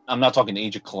 I'm not talking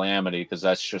Age of Calamity, because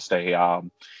that's just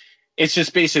it's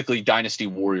just basically Dynasty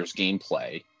Warriors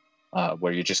gameplay,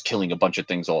 where you're just killing a bunch of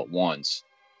things all at once.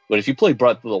 But if you play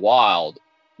Breath of the Wild,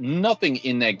 nothing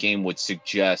in that game would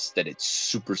suggest that it's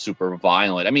super, super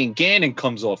violent. I mean, Ganon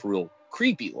comes off real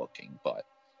creepy looking, but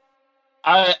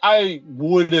I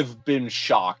would have been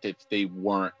shocked if they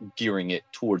weren't gearing it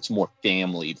towards more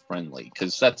family friendly,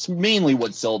 because that's mainly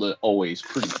what Zelda always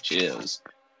pretty much is.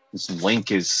 This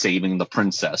Link is saving the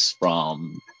princess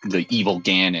from the evil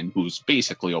Ganon, who's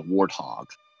basically a warthog.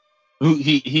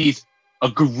 He's a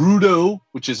Gerudo,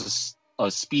 which is a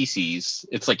species.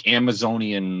 It's like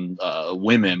Amazonian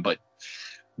women, but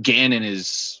Ganon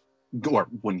is, or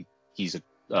when he's a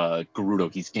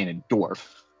Gerudo, he's Ganondorf.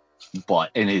 But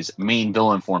in his main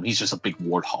villain form, he's just a big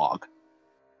warthog.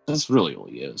 That's really all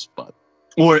he is. But,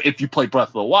 or if you play Breath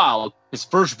of the Wild, his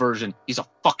first version, he's a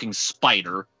fucking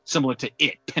spider, similar to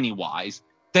it, Pennywise.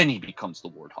 Then he becomes the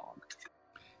warthog.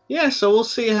 Yeah, so we'll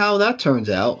see how that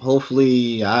turns out.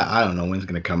 Hopefully, I don't know when it's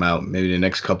going to come out. Maybe the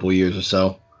next couple of years or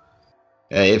so.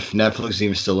 If Netflix is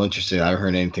even still interested, I haven't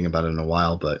heard anything about it in a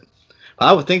while, but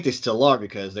I would think they still are,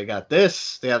 because they got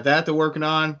this, they have that they're working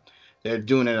on. They're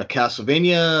doing a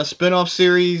Castlevania spin-off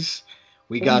series.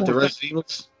 We got the Resident Evil.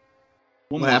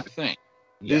 One more thing.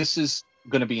 Yeah. This is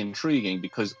going to be intriguing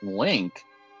because Link,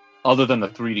 other than the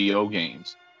 3DO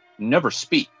games, never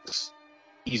speaks.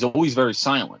 He's always very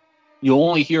silent. You'll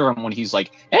only hear him when he's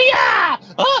like, yeah,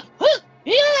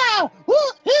 yeah,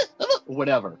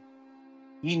 whatever.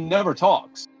 He never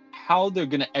talks. How they're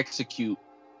going to execute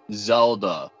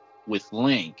Zelda with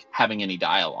Link having any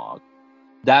dialogue,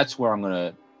 that's where I'm going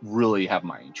to really have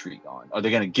my intrigue on. Are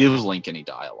they going to give Link any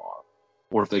dialogue?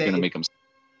 Or if they're going to make him...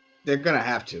 They're going to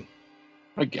have to.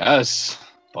 I guess.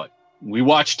 But we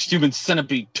watched Human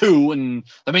Centipede 2 and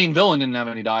the main villain didn't have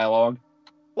any dialogue.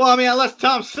 Well, I mean, unless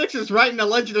Tom Six is writing The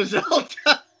Legend of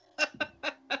Zelda.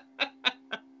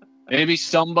 Maybe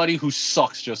somebody who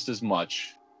sucks just as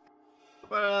much.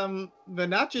 But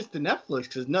not just the Netflix,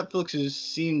 because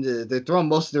Netflix they're throwing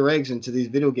most of their eggs into these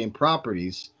video game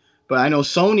properties. But I know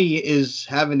Sony is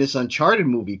having this Uncharted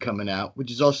movie coming out,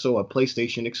 which is also a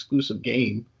PlayStation exclusive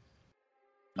game.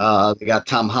 They got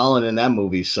Tom Holland in that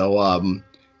movie, so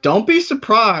don't be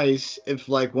surprised if,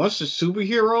 like, once the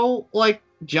superhero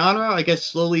genre, I guess,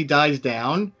 slowly dies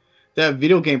down, that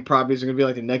video game properties are gonna be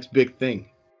like the next big thing.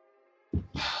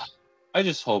 I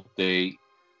just hope they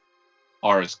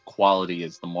are as quality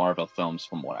as the Marvel films,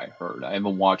 from what I heard. I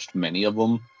haven't watched many of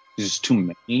them. There's too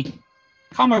many.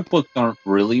 Comic books aren't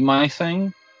really my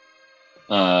thing.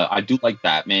 I do like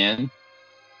Batman.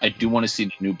 I do want to see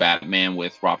the new Batman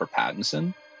with Robert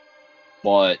Pattinson.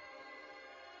 But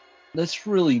that's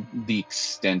really the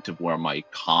extent of where my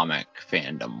comic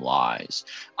fandom lies.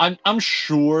 I'm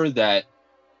sure that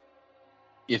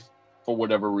if, for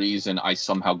whatever reason, I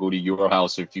somehow go to your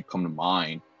house, or if you come to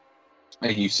mine,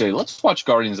 and you say, let's watch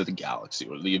Guardians of the Galaxy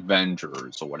or the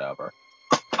Avengers or whatever,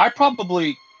 I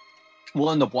probably will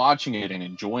end up watching it and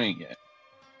enjoying it.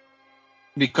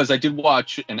 because I did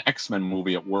watch an X-Men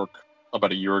movie at work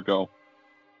about a year ago,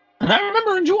 and I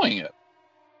remember enjoying it.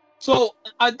 So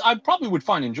I probably would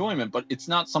find enjoyment, but it's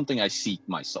not something I seek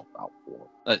myself out for,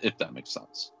 if that makes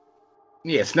sense.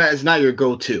 Yeah, it's not your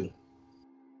go-to.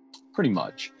 Pretty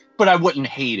much. But I wouldn't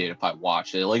hate it if I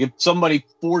watched it. Like if somebody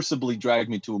forcibly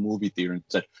dragged me to a movie theater and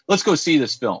said, let's go see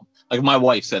this film. Like my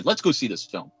wife said, let's go see this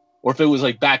film. Or if it was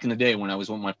like back in the day when I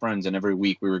was with my friends and every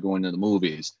week we were going to the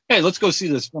movies, hey, let's go see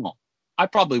this film. I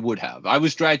probably would have. I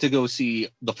was dragged to go see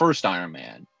the first Iron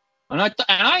Man, and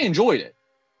I enjoyed it.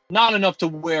 Not enough to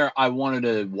where I wanted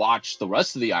to watch the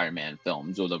rest of the Iron Man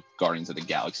films or the Guardians of the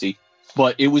Galaxy,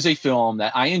 but it was a film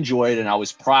that I enjoyed, and I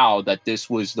was proud that this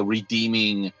was the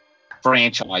redeeming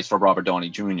franchise for Robert Downey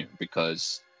Jr.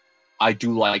 because I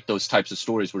do like those types of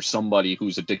stories where somebody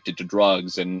who's addicted to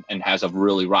drugs and has a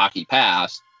really rocky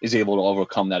past is able to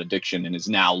overcome that addiction and is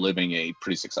now living a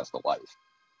pretty successful life.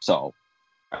 So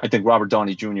I think Robert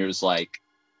Downey Jr. is like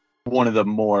one of the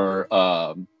more,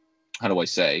 how do I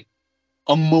say,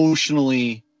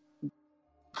 emotionally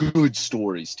good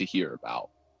stories to hear about.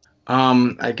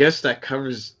 I guess that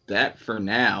covers that for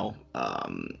now.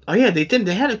 Oh yeah, they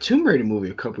had a Tomb Raider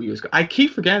movie a couple years ago. I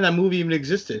keep forgetting that movie even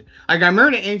existed. Like I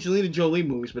remember the Angelina Jolie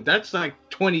movies, but that's like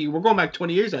 20. We're going back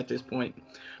 20 years at this point.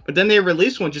 But then they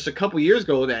released one just a couple years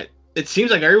ago that it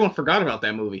seems like everyone forgot about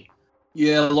that movie.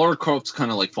 Yeah, Lara Croft's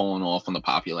kind of like fallen off on the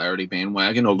popularity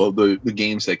bandwagon, although the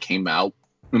games that came out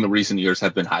in the recent years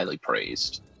have been highly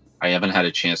praised. I haven't had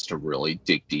a chance to really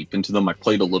dig deep into them. I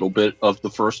played a little bit of the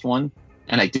first one,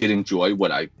 and I did enjoy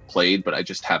what I played, but I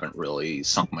just haven't really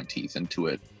sunk my teeth into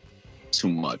it too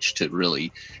much to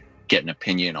really get an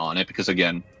opinion on it. Because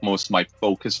again, most of my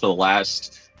focus for the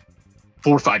last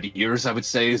 4 or 5 years, I would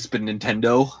say, has been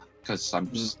Nintendo, because I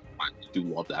do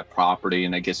love that property.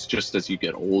 And I guess just as you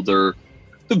get older,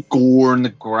 the gore and the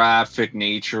graphic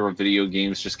nature of video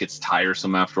games just gets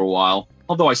tiresome after a while.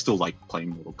 Although I still like playing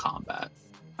Mortal Kombat.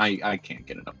 I can't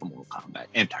get enough of Mortal Kombat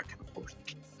and Tekken, of course.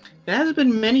 There hasn't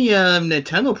been many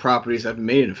Nintendo properties that have been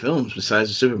made into films besides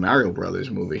the Super Mario Brothers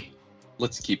movie.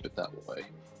 Let's keep it that way.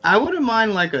 I wouldn't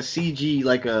mind like a CG,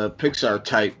 like a Pixar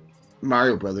type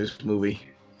Mario Brothers movie.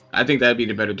 I think that'd be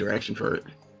the better direction for it.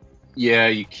 Yeah,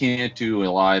 you can't do a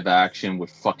live action with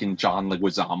fucking John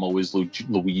Leguizamo as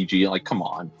Luigi. Like, come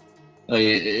on.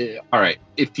 All right,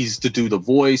 if he's to do the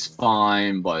voice,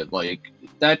 fine, but like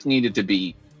that needed to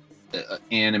be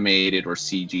animated or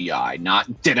CGI,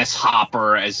 not Dennis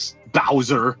Hopper as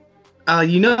Bowser.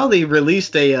 They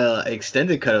released a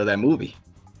extended cut of that movie.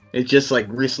 It just like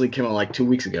recently came out like 2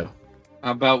 weeks ago.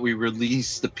 How about we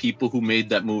release the people who made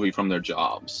that movie from their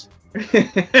jobs?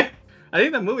 I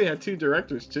think that movie had 2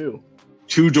 directors too.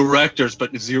 2 directors,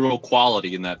 but 0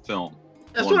 quality in that film.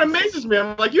 That's what amazes me.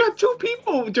 I'm like, you had 2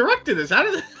 people directed this. How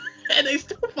did they... and they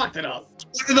still fucked it up?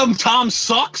 One of them, Tom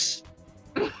sucks.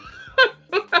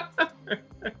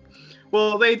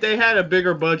 Well, they had a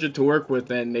bigger budget to work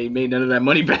with, and they made none of that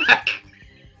money back.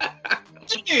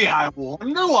 Yeah, I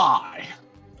wonder why.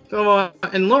 So,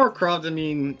 and Lara Croft, I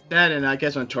mean, that and I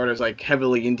guess Uncharted is like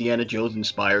heavily Indiana Jones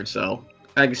inspired, so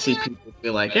I can see people be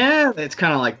like, yeah, it's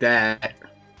kind of like that.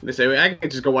 They say, I can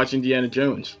just go watch Indiana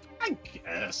Jones. I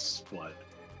guess, but...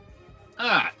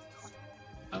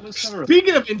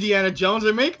 Speaking of Indiana Jones,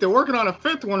 they're working on a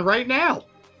 5th one right now.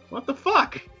 What the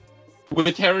fuck?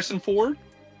 With Harrison Ford?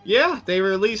 Yeah, they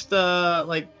released,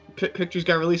 pictures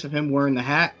got released of him wearing the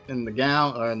hat and the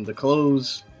gown, and the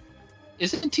clothes.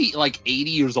 Isn't he, like, 80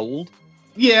 years old?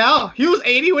 Yeah, he was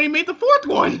 80 when he made the 4th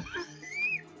one.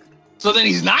 So then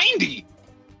he's 90!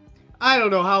 I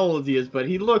don't know how old he is, but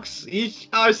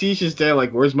obviously he's just there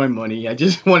like, where's my money? I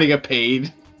just want to get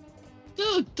paid.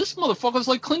 Dude, this motherfucker's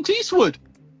like Clint Eastwood.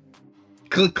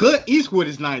 Clint Eastwood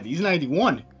is 90. He's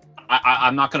 91.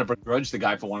 I'm not going to begrudge the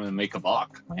guy for wanting to make a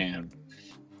buck, man.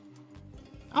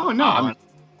 Oh, no.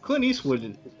 Clint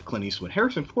Eastwood.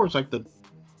 Harrison Ford's like the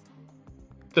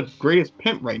greatest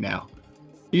pimp right now.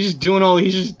 He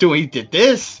did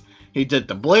this. He did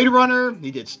the Blade Runner.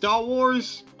 He did Star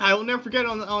Wars. I will never forget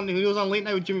he was on Late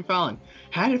Night with Jimmy Fallon.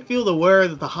 How did it feel to wear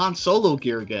the Han Solo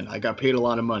gear again? I got paid a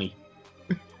lot of money.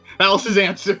 That was his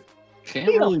answer.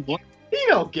 He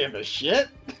don't give a shit.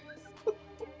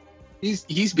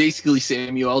 He's basically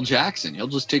Samuel L. Jackson. He'll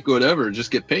just take whatever and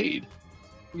just get paid.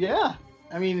 Yeah.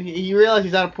 I mean, he realized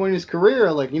he's at a point in his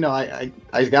career, like, I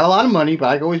got a lot of money, but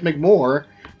I can always make more.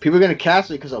 People are going to cast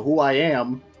me because of who I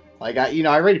am. Like, I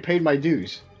already paid my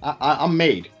dues. I'm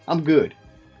made. I'm good.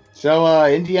 So,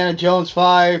 Indiana Jones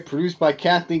 5, produced by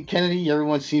Kathleen Kennedy.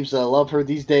 Everyone seems to love her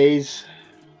these days.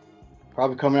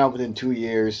 Probably coming out within 2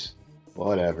 years.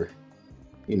 Whatever.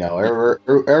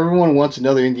 Everyone wants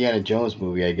another Indiana Jones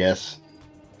movie, I guess.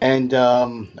 And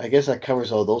I guess that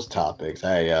covers all those topics.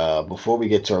 I before we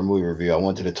get to our movie review, I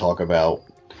wanted to talk about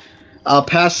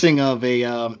passing of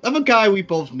a guy we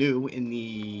both knew in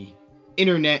the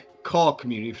internet call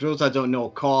community. For those that don't know,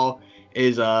 call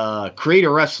is a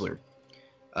creator wrestler.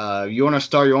 You want to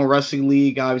start your own wrestling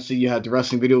league. Obviously, you have the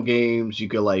wrestling video games. You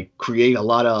could like create a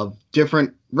lot of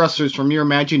different wrestlers from your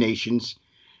imaginations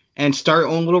and start your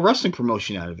own little wrestling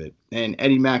promotion out of it. And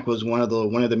Eddie Mack was one of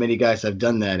the many guys that have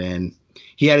done that. And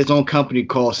he had his own company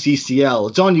called CCL.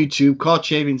 It's on YouTube, called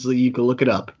Champions League. You can look it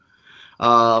up.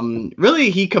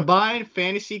 Really, he combined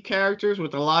fantasy characters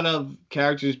with a lot of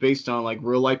characters based on like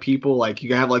real life people. Like you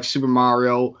can have like Super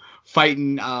Mario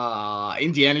fighting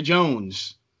Indiana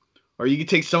Jones, or you could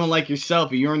take someone like yourself,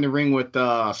 and you're in the ring with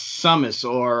Samus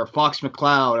or Fox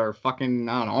McCloud or fucking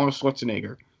I don't know Arnold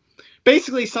Schwarzenegger.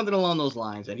 Basically, something along those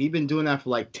lines. And he's been doing that for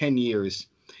like 10 years,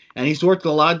 and he's worked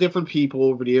with a lot of different people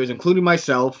over the years, including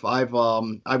myself. I've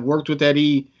worked with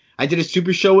Eddie. I did a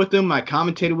super show with him. I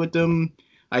commentated with him.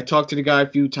 I talked to the guy a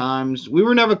few times. We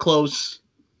were never close,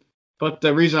 but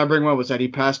the reason I bring him up was that he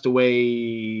passed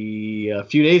away a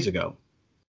few days ago,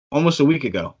 almost a week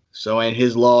ago. So, and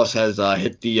his loss has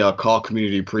hit the call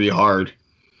community pretty hard.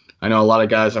 I know a lot of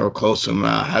guys that were close to him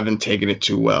haven't taken it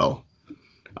too well.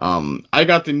 I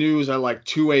got the news at like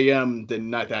 2 a.m. the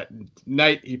night that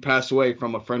night he passed away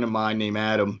from a friend of mine named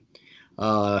Adam.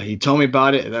 He told me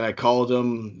about it, and then I called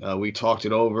him. We talked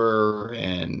it over,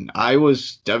 and I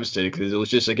was devastated because it was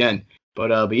just again.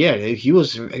 But yeah, he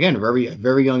was again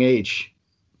very young age.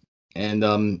 And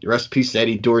rest in peace to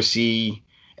Eddie Dorsey.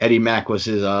 Eddie Mack was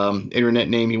his internet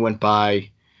name he went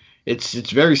by. It's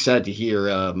very sad to hear.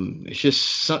 It's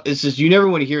just you never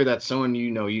want to hear that someone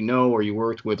or you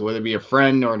worked with, whether it be a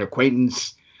friend or an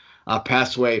acquaintance,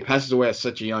 passes away at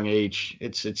such a young age.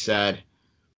 It's sad.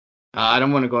 I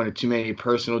don't want to go into too many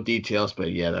personal details,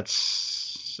 but yeah,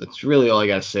 that's really all I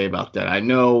got to say about that. I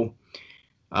know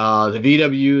the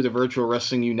VW, the Virtual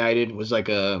Wrestling United, was like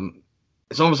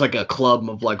it's almost like a club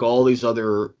of like all these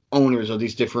other owners of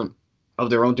these different of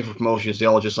their own different promotions. They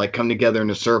all just like come together in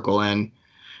a circle and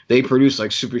they produce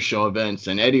like super show events.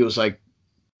 And Eddie was like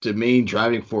the main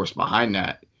driving force behind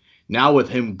that. Now with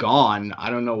him gone, I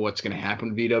don't know what's going to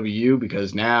happen to VW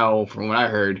because now, from what I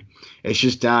heard, it's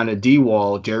just down to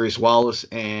D-Wall, Darius Wallace,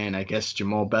 and I guess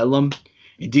Jamal Bedlam.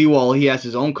 And D-Wall, he has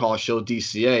his own call show,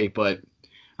 DCA, but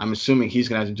I'm assuming he's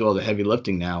going to have to do all the heavy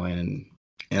lifting now. And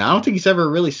I don't think he's ever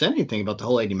really said anything about the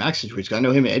whole Eddie Mack situation. I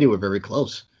know him and Eddie were very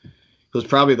close. He was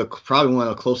probably one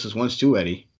of the closest ones to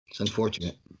Eddie. It's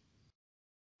unfortunate.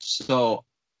 So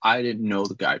I didn't know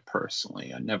the guy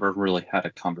personally. I never really had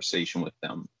a conversation with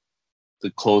him. The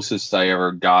closest I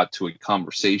ever got to a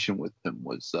conversation with him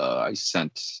was I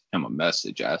sent him a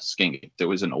message asking if there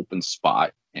was an open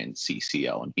spot in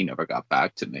CCL, and he never got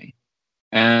back to me.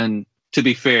 And to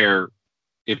be fair,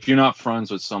 if you're not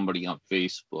friends with somebody on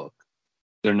Facebook,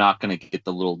 they're not going to get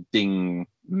the little ding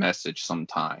message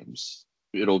sometimes.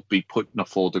 It'll be put in a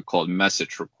folder called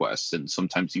message requests, and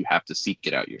sometimes you have to seek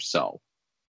it out yourself.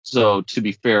 So to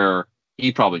be fair,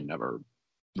 he probably never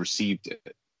received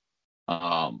it.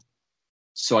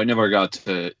 So I never got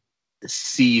to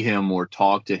see him or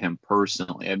talk to him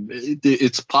personally.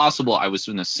 It's possible I was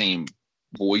in the same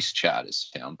voice chat as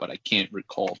him, but I can't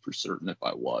recall for certain if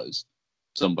I was.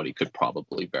 Somebody could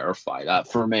probably verify that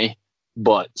for me.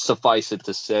 But suffice it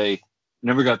to say,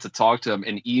 never got to talk to him.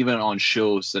 And even on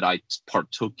shows that I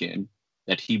partook in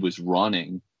that he was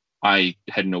running, I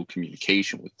had no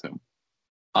communication with him.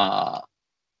 I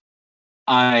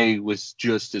was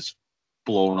just as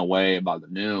blown away by the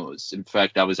news. In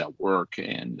fact, I was at work,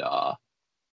 and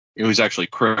it was actually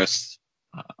Chris,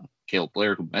 Caleb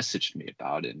Blair, who messaged me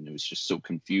about it, and it was just so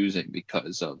confusing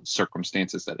because of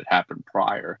circumstances that had happened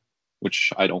prior,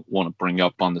 which I don't want to bring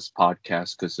up on this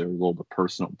podcast because they're a little bit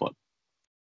personal, but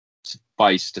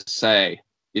suffice to say,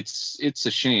 it's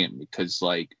a shame because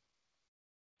like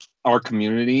our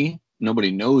community, nobody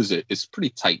knows it, it's pretty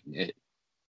tight knit.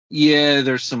 Yeah,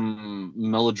 there's some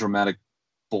melodramatic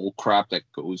bull crap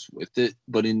that goes with it,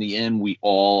 but in the end, we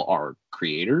all are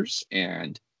creators,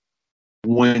 and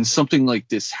when something like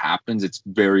this happens, it's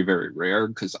very, very rare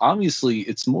because obviously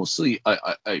it's mostly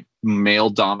a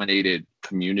male-dominated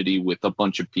community with a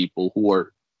bunch of people who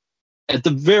are at the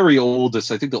very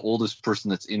oldest. I think the oldest person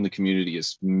that's in the community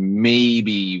is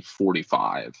maybe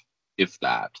 45, if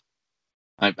that.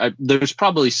 There's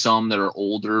probably some that are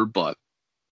older, but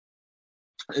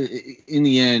in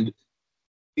the end,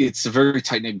 it's a very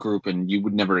tight-knit group, and you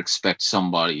would never expect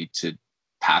somebody to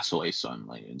pass away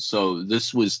suddenly. And so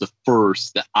this was the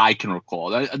first that I can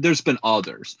recall. There's been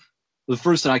others. The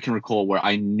first that I can recall where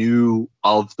I knew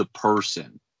of the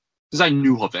person because I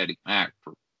knew of Eddie Mack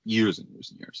for years and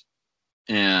years and years.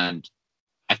 And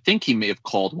I think he may have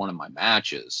called one of my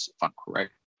matches, if I'm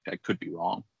correct. I could be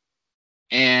wrong.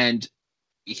 And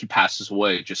he passes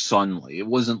away just suddenly. It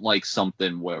wasn't like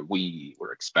something where we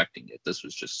were expecting it. This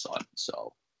was just sudden.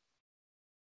 So,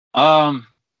 I'm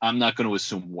not going to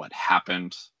assume what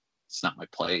happened. It's not my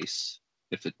place.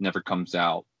 If it never comes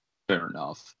out, fair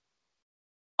enough.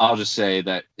 I'll just say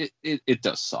that it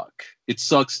does suck. It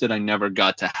sucks that I never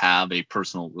got to have a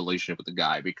personal relationship with the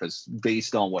guy, because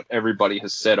based on what everybody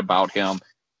has said about him,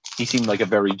 he seemed like a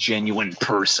very genuine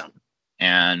person.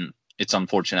 And it's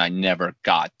unfortunate I never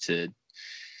got to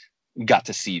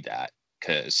see that,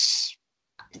 because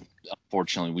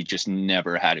unfortunately we just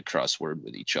never had a crossword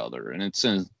with each other. And it's,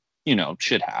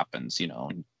 shit happens,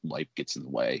 and life gets in the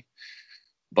way.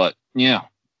 But yeah,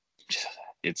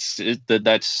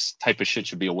 that type of shit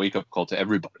should be a wake up call to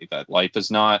everybody, that life is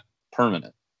not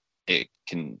permanent. It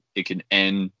can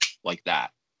end like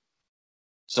that.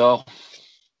 So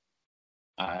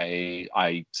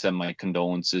I send my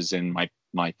condolences and my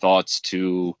thoughts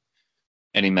to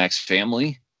Eddie Mac's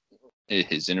family,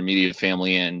 his intermediate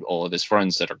family, and all of his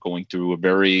friends that are going through a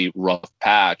very rough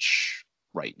patch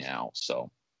right now. So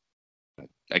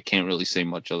I can't really say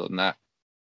much other than that.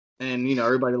 And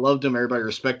everybody loved him, everybody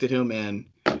respected him, and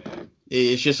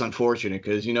it's just unfortunate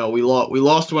because we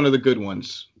lost one of the good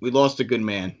ones. We lost a good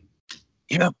man.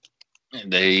 Yeah,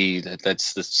 and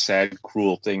that's the sad,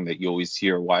 cruel thing that you always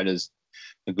hear. Why does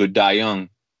the good die young?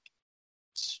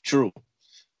 It's true.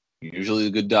 Usually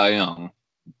the good die young,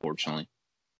 unfortunately.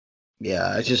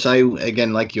 Yeah,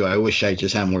 again, like you, I wish I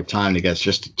just had more time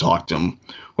just to talk to him,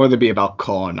 whether it be about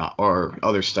call or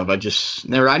other stuff. I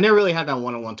never really had that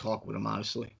one-on-one talk with him,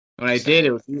 honestly. When I did,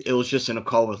 it was just in a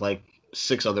call with like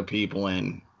 6 other people,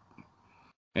 and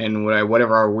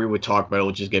whatever we would talk about, it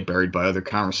would just get buried by other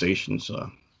conversations. So.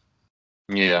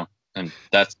 Yeah, and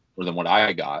that's more than what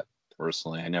I got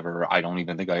personally. I don't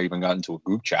even think I even got into a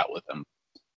group chat with him.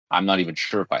 I'm not even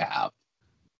sure if I have.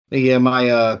 Yeah,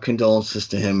 my condolences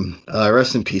to him.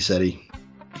 Rest in peace, Eddie.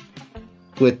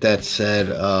 With that said,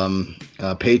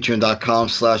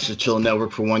 patreon.com/The Chill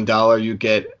Network for $1. You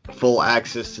get full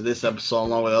access to this episode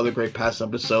along with other great past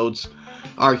episodes.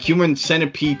 Our Human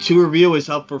Centipede 2 review is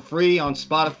up for free on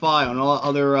Spotify, on all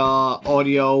other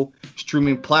audio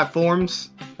streaming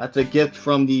platforms. That's a gift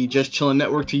from the Just Chillin'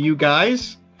 Network to you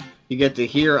guys. You get to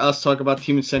hear us talk about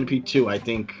Human Centipede 2. I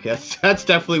think that's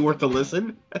definitely worth a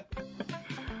listen.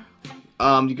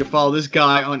 You can follow this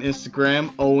guy on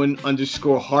Instagram,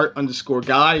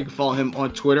 Owen_Hart_guy. You can follow him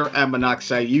on Twitter at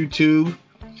Monoxide YouTube.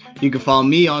 You can follow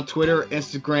me on Twitter,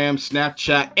 Instagram,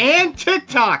 Snapchat, and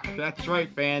TikTok. That's right,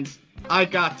 fans. I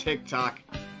got TikTok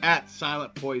at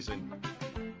Silent Poison.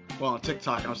 Well, on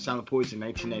TikTok, I'm Silent Poison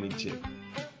 1992.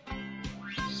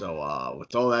 So,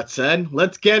 with all that said,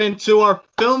 let's get into our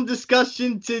film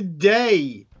discussion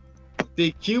today.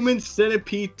 The Human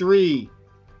Centipede 3.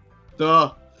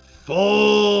 The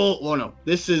full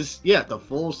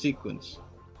sequence.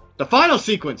 The final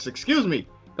sequence, excuse me.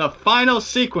 The final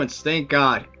sequence, thank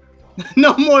God.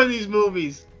 No more of these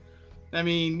movies. I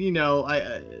mean,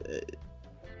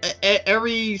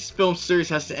 every film series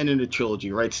has to end in a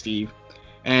trilogy, right, Steve?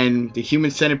 And The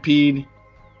Human Centipede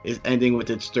is ending with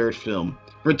its 3rd film.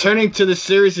 Returning to the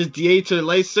series is Dieter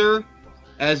Lacer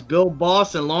as Bill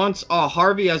Boss and Lawrence R.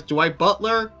 Harvey as Dwight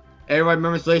Butler. Everybody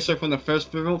remembers Lacer from the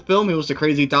first film. He was the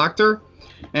crazy doctor.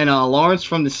 And Lawrence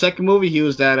from the second movie, he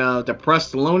was that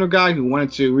depressed loner guy who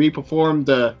wanted to re-perform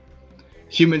the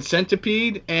Human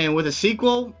Centipede. And with a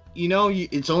sequel,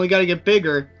 it's only got to get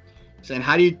bigger. And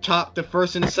how do you top the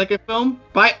first and the second film?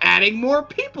 By adding more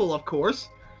people, of course.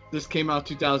 This came out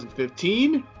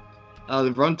 2015.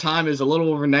 The runtime is a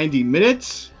little over 90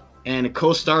 minutes. And it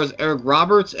co-stars Eric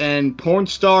Roberts and porn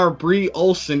star Brie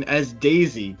Olson as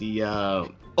Daisy, the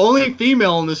only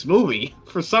female in this movie,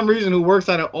 for some reason, who works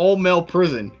at an all-male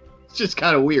prison. It's just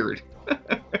kind of weird.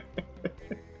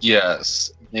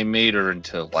 Yes, they made her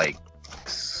into,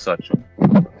 such a...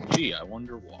 Gee, I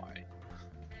wonder why.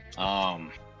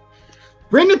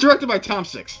 Written and directed by Tom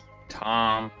Six.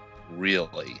 Tom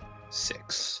really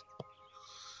Six.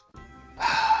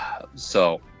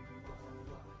 So,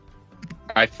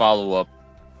 I follow up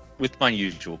with my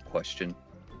usual question.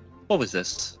 What was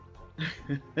this?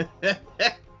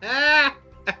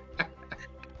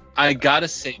 I gotta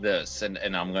say this, and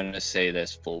I'm gonna say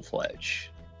this full-fledged.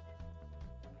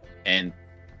 And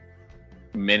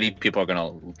many people are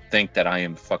gonna think that I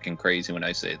am fucking crazy when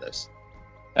I say this.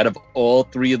 Out of all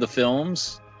 3 of the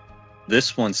films,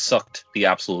 this one sucked the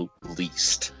absolute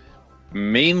least.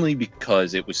 Mainly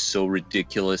because it was so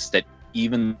ridiculous that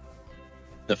even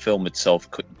the film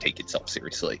itself couldn't take itself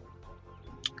seriously.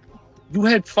 You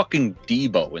had fucking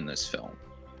Debo in this film.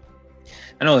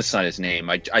 I know that's not his name.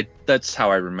 I that's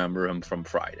how I remember him from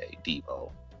Friday,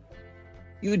 Debo.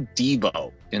 You had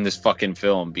Debo in this fucking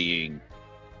film being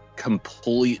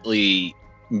completely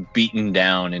beaten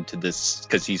down into this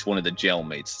because he's one of the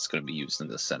jailmates that's going to be used in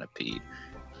the Centipede.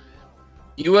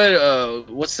 You had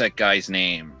what's that guy's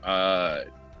name?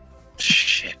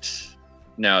 Shit.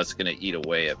 Now it's gonna eat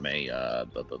away at me. Blah,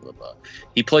 blah, blah, blah.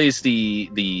 He plays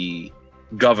the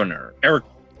governor, Eric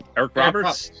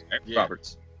Roberts. Eric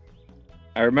Roberts.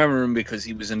 I remember him because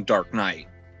he was in Dark Knight.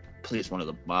 Plays one of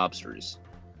the mobsters.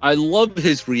 I love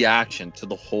his reaction to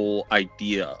the whole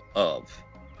idea of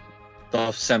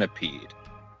the Centipede.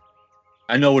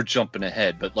 I know we're jumping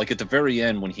ahead, but like at the very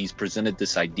end when he's presented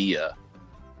this idea,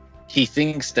 he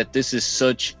thinks that this is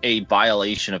such a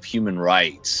violation of human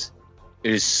rights.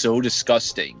 It is so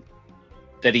disgusting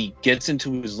that he gets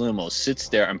into his limo, sits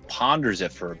there and ponders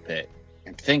it for a bit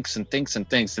and thinks and thinks and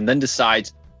thinks and then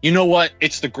decides, you know what?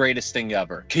 It's the greatest thing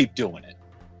ever. Keep doing it.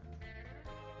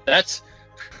 That's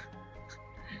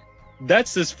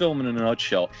this film in a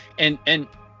nutshell. And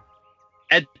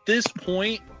at this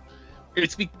point,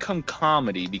 it's become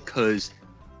comedy because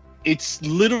it's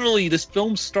literally, this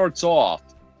film starts off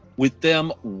with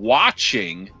them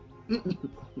watching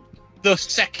the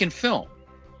second film.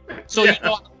 So you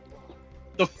know,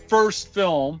 the first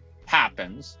film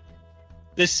happens.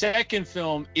 The second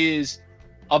film is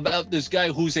about this guy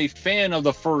who's a fan of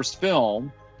the first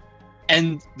film,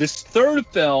 and this third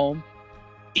film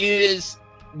is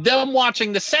them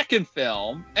watching the second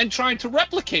film and trying to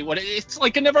replicate what it's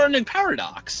like a never-ending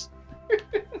paradox.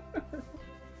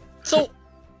 So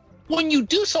when you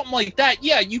do something like that,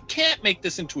 yeah, you can't make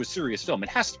this into a serious film. It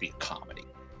has to be a comedy.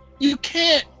 You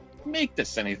can't make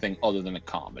this anything other than a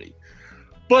comedy.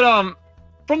 But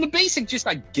from the basic gist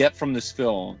I get from this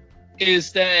film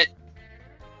is that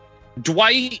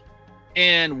Dwight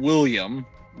and William,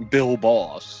 Bill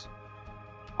Boss,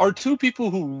 are two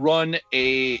people who run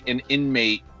an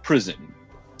inmate prison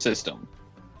system.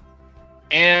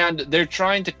 And they're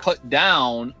trying to cut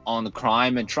down on the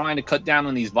crime and trying to cut down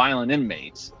on these violent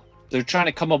inmates. They're trying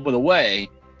to come up with a way.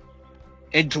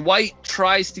 And Dwight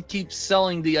tries to keep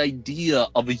selling the idea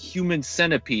of a human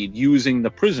centipede using the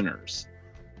prisoners.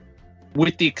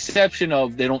 With the exception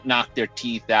of they don't knock their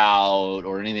teeth out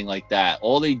or anything like that.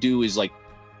 All they do is like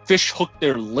fish hook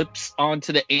their lips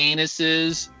onto the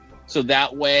anuses. So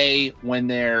that way, when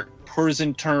their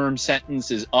prison term sentence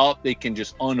is up, they can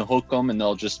just unhook them and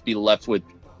they'll just be left with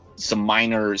some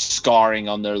minor scarring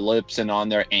on their lips and on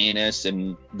their anus.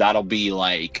 And that'll be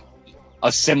like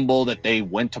a symbol that they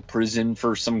went to prison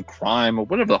for some crime or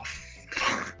whatever.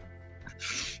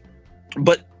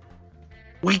 But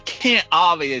we can't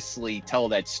obviously tell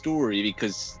that story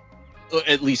because,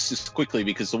 at least just quickly,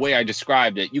 because the way I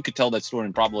described it, you could tell that story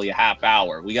in probably a half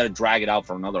hour. We got to drag it out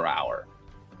for another hour.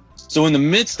 So in the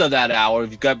midst of that hour,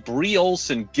 you've got Brie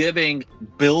Olson giving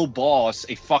Bill Boss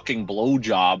a fucking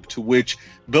blowjob, to which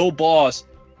Bill Boss...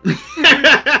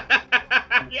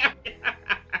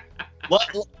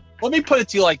 Let me put it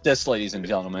to you like this, ladies and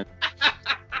gentlemen.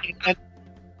 And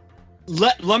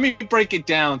let me break it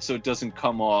down so it doesn't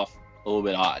come off a little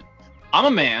bit odd. I'm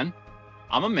a man.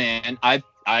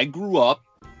 I grew up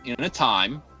in a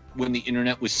time when the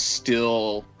internet was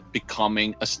still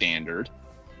becoming a standard.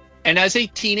 And as a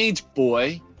teenage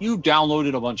boy, you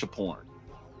downloaded a bunch of porn.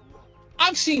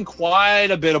 I've seen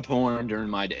quite a bit of porn during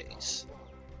my days.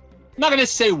 I'm not going to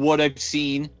say what I've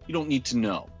seen. You don't need to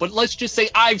know. But let's just say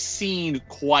I've seen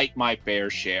quite my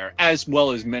fair share, as well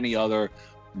as many other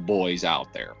boys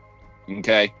out there.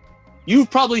 Okay? You've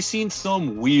probably seen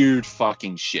some weird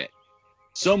fucking shit.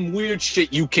 Some weird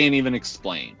shit you can't even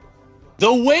explain.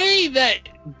 The way that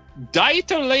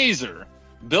Dieter Laser,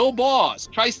 Bill Boss,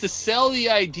 tries to sell the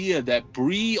idea that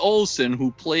Brie Olson,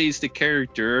 who plays the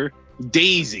character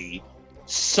Daisy,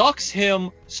 sucks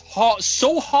him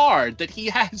so hard that he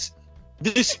has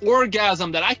this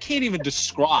orgasm that I can't even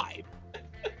describe.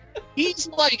 He's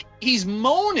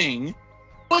moaning,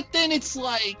 but then it's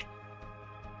like,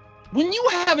 when you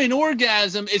have an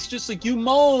orgasm, it's just like you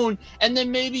moan, and then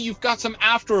maybe you've got some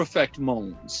after effect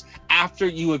moans after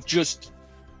you have just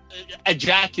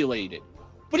ejaculated.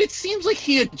 But it seems like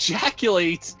he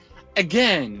ejaculates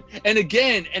again and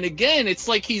again and again. It's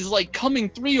like he's like coming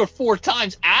 3 or 4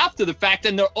 times after the fact,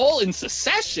 and they're all in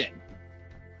succession.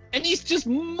 And he's just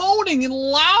moaning in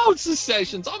loud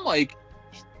successions. I'm like,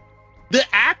 the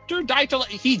actor, Dieter,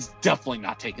 he's definitely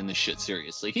not taking this shit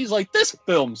seriously. He's like, this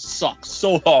film sucks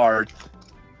so hard.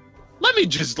 Let me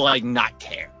just, like, not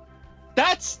care.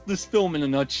 That's this film in a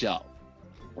nutshell.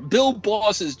 Bill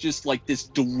Boss is just like this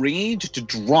deranged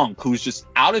drunk who's just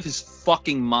out of his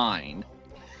fucking mind.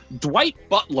 Dwight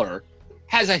Butler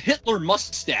has a Hitler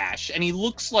mustache, and he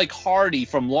looks like Hardy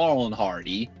from Laurel and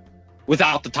Hardy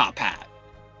without the top hat.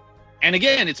 And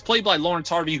again, it's played by Lawrence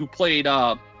Harvey, who played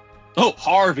Hardy.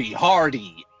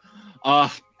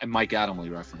 And Mike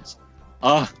Adamley reference.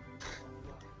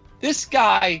 This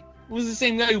guy was the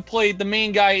same guy who played the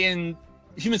main guy in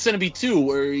Human Centipede 2,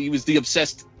 where he was the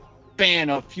obsessed fan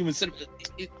of Human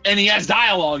Centipede, and he has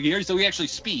dialogue here, so he actually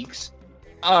speaks.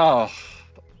 I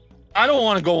don't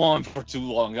want to go on for too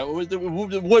long.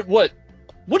 What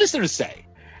is there to say?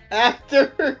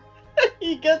 After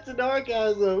he gets an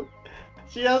orgasm,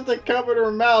 she has to cover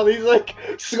her mouth. He's like,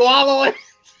 swallow it.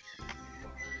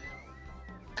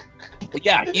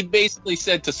 Yeah, he basically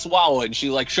said to swallow it, and she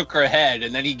like shook her head,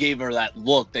 and then he gave her that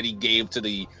look that he gave to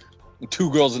the two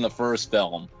girls in the first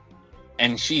film,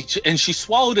 and she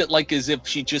swallowed it like as if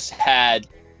she just had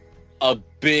a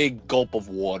big gulp of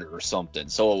water or something.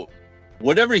 So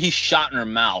whatever he shot in her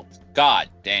mouth, god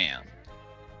damn,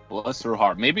 bless her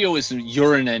heart. Maybe it was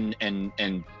urine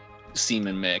and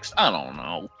semen mixed. I don't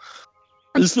know.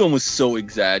 This film was so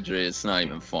exaggerated, it's not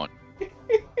even fun.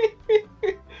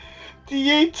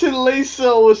 D'Anton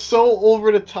Laso was so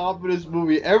over the top in this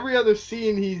movie. Every other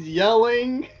scene, he's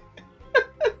yelling.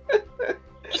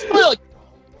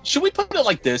 Should we put it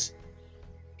like this?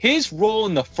 His role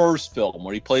in the first film,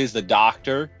 where he plays the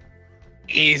doctor,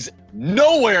 is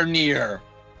nowhere near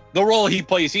the role he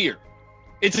plays here.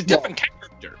 It's a different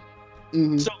character.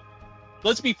 Mm-hmm. So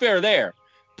let's be fair there.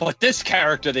 But this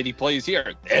character that he plays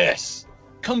here, this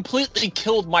completely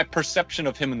killed my perception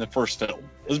of him in the first film.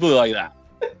 Let's put it like that.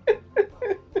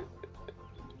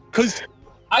 Because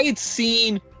I had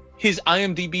seen his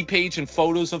IMDb page and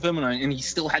photos of him, and he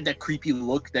still had that creepy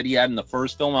look that he had in the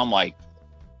first film. I'm like,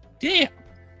 damn,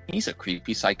 he's a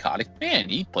creepy, psychotic man.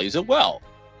 He plays it well.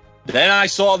 Then I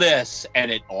saw this,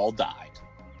 and it all died.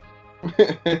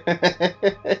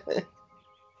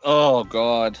 Oh,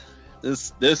 God.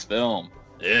 This film.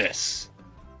 There's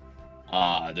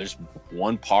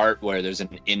one part where there's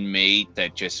an inmate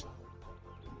that just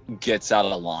gets out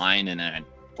of the line, and then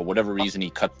for whatever reason he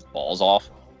cuts the balls off.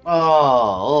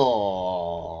 All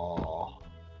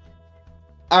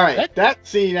right, that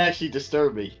scene actually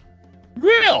disturbed me.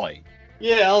 Really?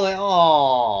 Yeah, I was like,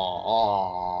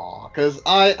 oh, because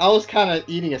I was kind of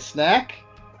eating a snack.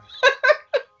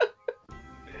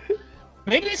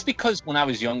 Maybe it's because when I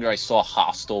was younger I saw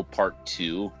Hostel Part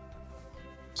 2.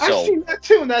 I've seen that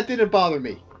too, and that didn't bother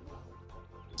me.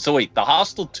 So wait, the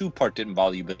Hostel 2 part didn't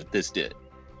bother you, but this did.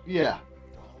 Yeah.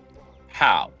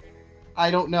 How?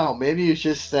 I don't know. Maybe it's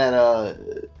just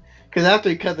that, because after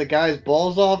he cut the guy's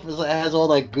balls off, it has all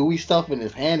that gooey stuff in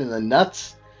his hand and the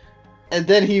nuts. And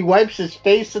then he wipes his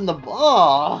face in the...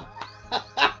 Oh.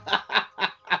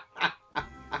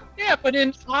 Yeah, but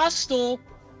in Hostel,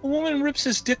 a woman rips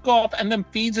his dick off and then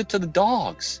feeds it to the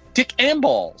dogs. Dick and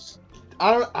balls.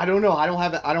 I don't know. I don't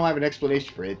have an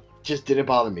explanation for it. It just didn't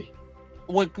bother me.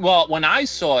 When I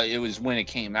saw it, it was when it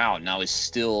came out, and I was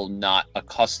still not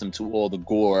accustomed to all the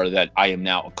gore that I am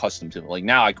now accustomed to. Like,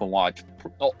 now I can watch...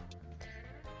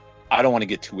 I don't want to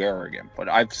get too arrogant, but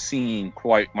I've seen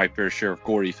quite my fair share of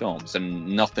gory films, and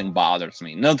nothing bothers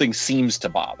me. Nothing seems to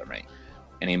bother me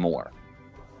anymore.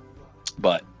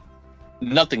 But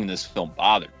nothing in this film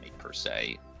bothered me, per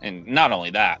se. And not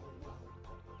only that,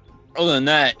 other than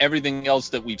that, everything else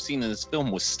that we've seen in this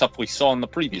film was stuff we saw in the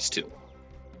previous two.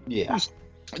 Yeah.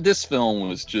 This film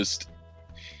was just...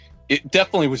 It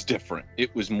definitely was different.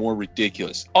 It was more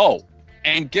ridiculous. Oh,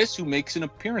 and guess who makes an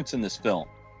appearance in this film?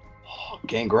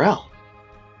 Gangrel.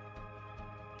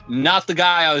 Not the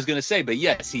guy I was going to say, but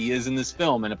yes, he is in this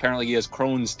film, and apparently he has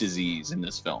Crohn's disease in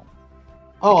this film.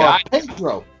 Oh,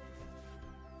 Pedro.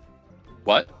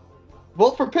 What?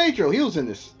 Vote for Pedro. He was in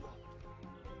this.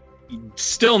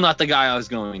 Still not the guy I was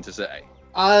going to say.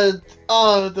 The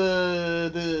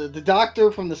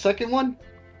doctor from the second one?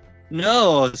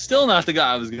 No, still not the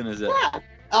guy I was going to say.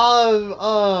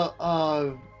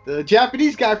 The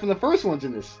Japanese guy from the first one's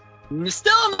in this.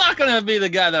 Still not going to be the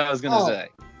guy that I was going to say.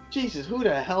 Jesus, who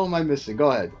the hell am I missing?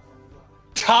 Go ahead.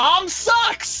 Tom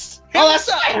Sucks! Oh, that's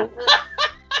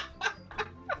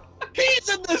He's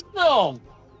in this film!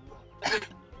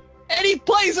 And he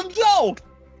plays himself!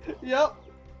 Yep.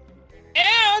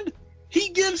 And he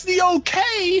gives the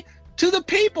okay to the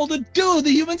people to do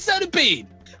the Human Centipede!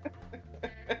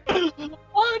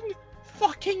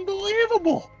 Unfucking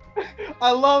believable!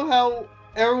 I love how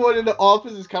everyone in the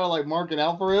office is kind of like marking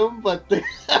out for him, but the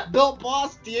Bill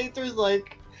Boss Theater's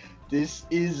like, this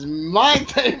is my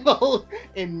table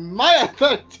in my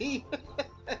authority.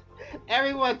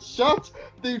 Everyone shut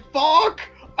the fuck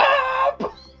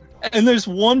up! And there's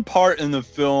one part in the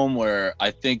film where I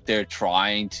think they're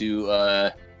trying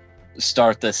to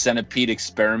start the Centipede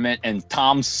experiment, and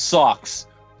Tom Sucks,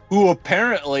 who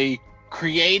apparently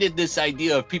created this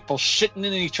idea of people shitting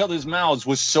in each other's mouths,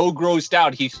 was so grossed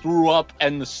out he threw up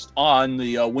on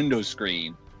the window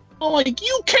screen. I'm like,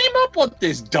 you came up with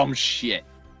this dumb shit.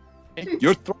 And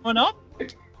you're throwing up?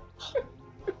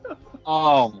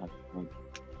 Oh my God.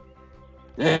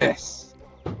 Yes.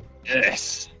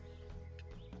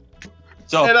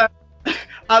 So, And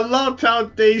I loved how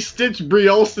they stitched Brie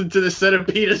Olsen to the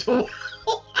Centipede as well.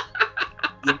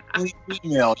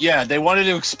 female. Yeah, they wanted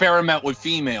to experiment with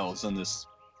females in this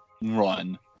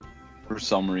run for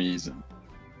some reason.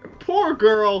 Poor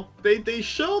girl. They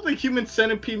show the Human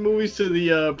Centipede movies to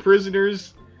the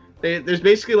prisoners. There's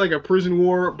basically like a prison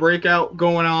war breakout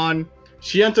going on.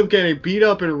 She ends up getting beat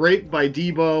up and raped by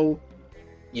Debo.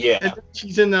 Yeah. And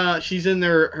she's in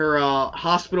her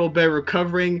hospital bed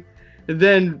recovering. And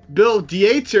then Bill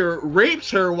Dieter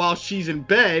rapes her while she's in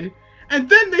bed. And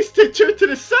then they stitch her to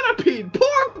the Centipede.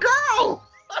 Poor girl!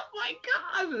 Oh my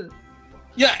God!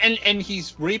 Yeah, and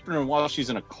he's raping her while she's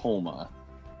in a coma.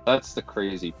 That's the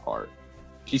crazy part.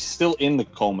 She's still in the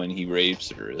coma and he rapes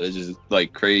her. It's just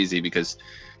like crazy because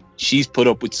she's put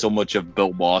up with so much of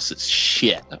Bill Boss's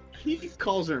shit. He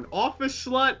calls her an office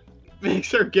slut, makes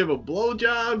her give a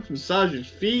blowjob, massages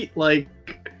feet. Like,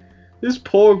 this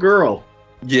poor girl.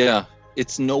 Yeah,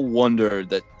 it's no wonder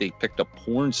that they picked a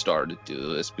porn star to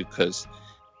do this because,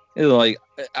 like,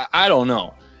 I don't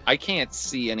know. I can't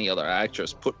see any other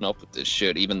actress putting up with this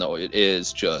shit, even though it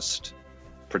is just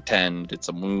pretend it's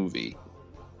a movie.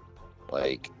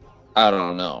 Like, I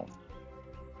don't know.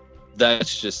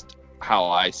 That's just how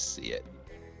I see it.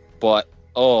 But,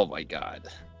 oh my God.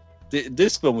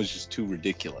 This film was just too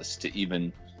ridiculous to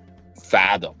even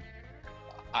fathom.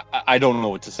 I don't know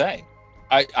what to say.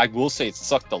 I will say it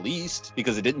sucked the least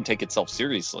because it didn't take itself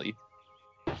seriously.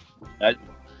 That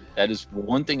is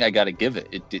one thing I got to give it.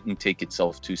 It didn't take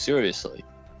itself too seriously.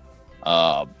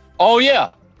 Oh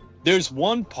yeah, there's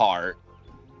one part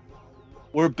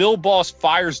where Bill Boss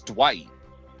fires Dwight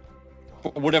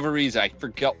for whatever reason. I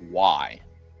forget why.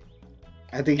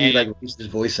 I think he raised his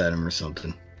voice at him or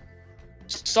something.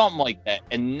 Something like that.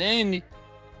 And then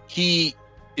he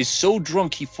is so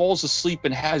drunk he falls asleep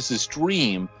and has this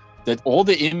dream that all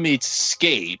the inmates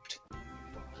escaped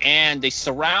and they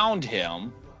surround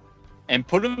him and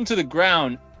put him to the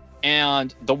ground,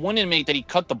 and the one inmate that he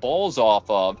cut the balls off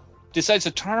of decides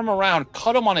to turn him around,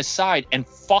 cut him on his side, and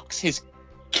fucks his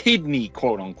kidney,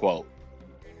 quote unquote.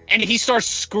 And he starts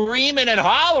screaming and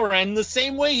hollering the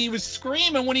same way he was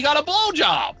screaming when he got a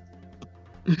blowjob.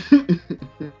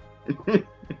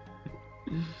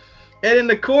 And in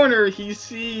the corner, he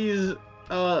sees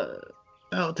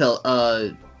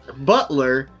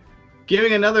Butler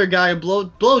giving another guy a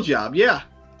blowjob. Yeah.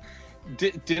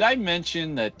 Did I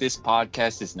mention that this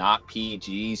podcast is not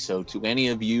PG? So to any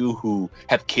of you who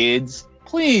have kids,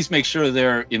 please make sure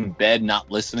they're in bed not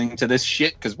listening to this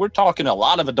shit, because we're talking a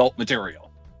lot of adult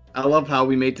material. I love how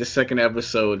we made the second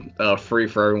episode free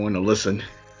for everyone to listen.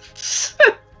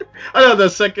 I know, the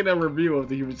second review of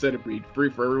the Human Centipede, free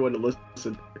for everyone to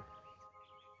listen.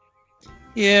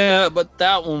 Yeah, but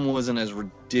that one wasn't as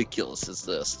ridiculous as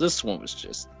this. This one was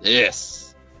just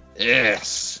this.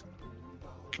 It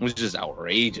was just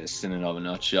outrageous in and of a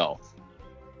nutshell.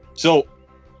 So,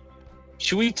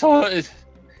 should we talk?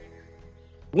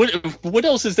 What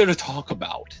else is there to talk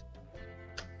about?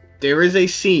 There is a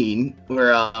scene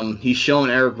where he's showing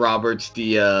Eric Roberts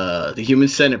the Human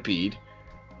Centipede,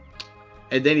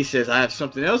 and then he says, "I have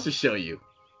something else to show you."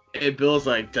 And Bill's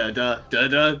like, "Da da da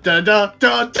da da da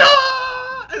da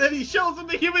da," and then he shows him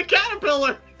the human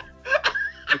caterpillar.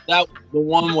 That the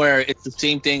one where it's the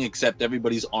same thing except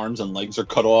everybody's arms and legs are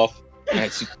cut off.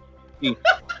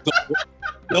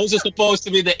 Those are supposed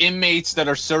to be the inmates that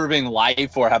are serving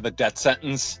life or have a death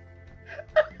sentence.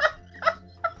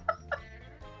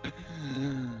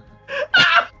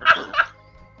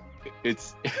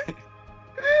 It's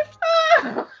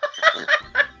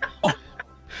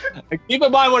keep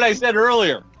in mind what I said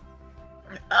earlier.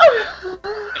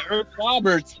 Eric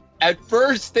Roberts at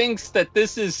first thinks that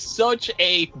this is such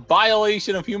a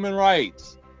violation of human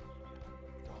rights.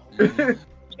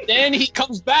 Then he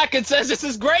comes back and says, "This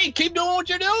is great. Keep doing what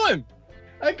you're doing.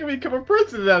 I can become a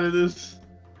president out of this."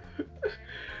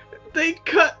 They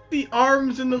cut the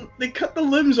arms and they cut the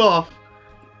limbs off.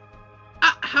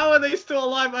 How are they still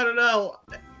alive? I don't know.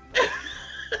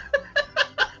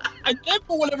 And then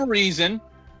for whatever reason,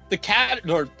 the cat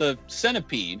or the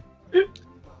centipede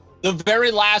The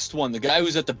very last one, the guy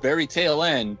who's at the very tail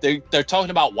end, they're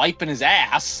talking about wiping his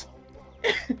ass.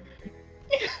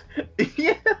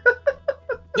 Yeah.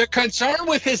 They're concerned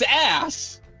with his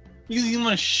ass because he's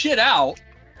gonna shit out.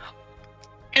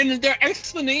 And their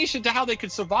explanation to how they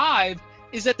could survive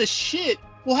is that the shit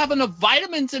will have enough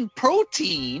vitamins and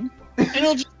protein, and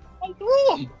it'll just go through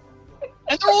them.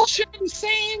 And they're all sharing the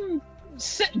same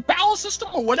bowel system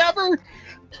or whatever.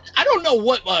 I don't know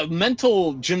what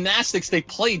mental gymnastics they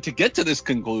played to get to this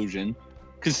conclusion,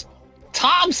 because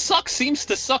Tom seems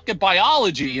to suck at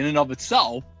biology in and of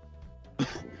itself.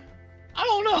 I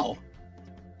don't know.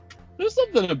 There's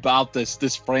something about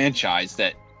this franchise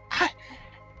that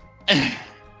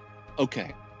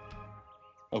okay.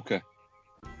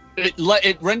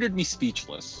 It rendered me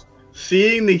speechless.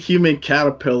 Seeing the human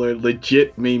caterpillar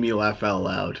legit made me laugh out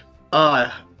loud.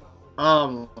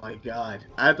 Oh my god.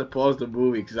 I had to pause the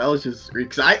movie because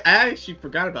I actually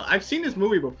forgot about it. I've seen this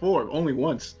movie before, only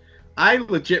once. I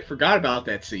legit forgot about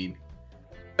that scene.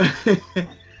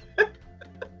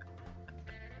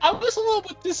 I was a little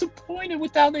bit disappointed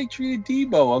with how they treated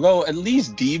Debo, although at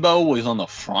least Debo was on the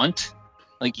front.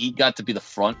 Like, he got to be the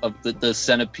front of the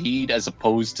centipede as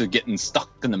opposed to getting stuck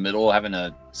in the middle, having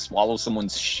to swallow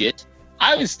someone's shit.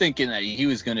 I was thinking that he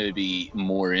was going to be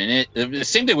more in it. The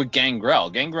same thing with Gangrel.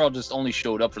 Gangrel just only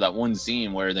showed up for that one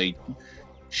scene where they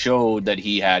showed that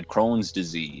he had Crohn's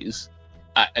disease.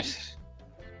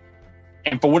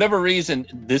 And for whatever reason,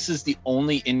 this is the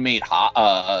only inmate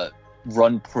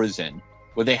run prison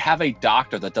where they have a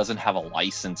doctor that doesn't have a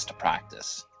license to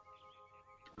practice.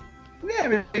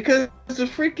 Yeah, because the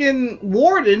freaking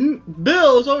warden,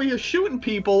 Bill, is over here shooting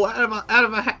people out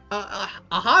of a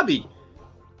hobby.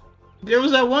 There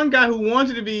was that one guy who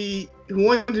wanted to be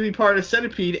part of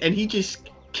Centipede, and he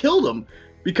just killed him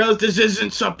because this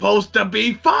isn't supposed to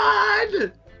be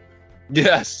fun.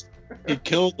 Yes, he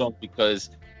killed him because,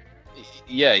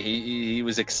 yeah, he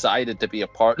was excited to be a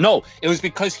part. No, it was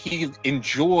because he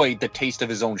enjoyed the taste of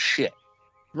his own shit.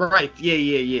 Right?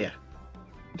 Yeah.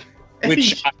 And Which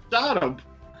he shot him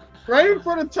right in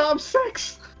front of Tom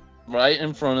Six. Right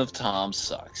in front of Tom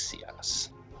Sucks,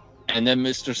 yes. And then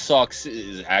Mr. Sucks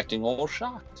is acting all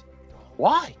shocked.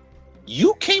 Why?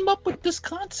 You came up with this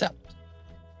concept.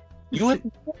 You had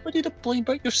nobody to blame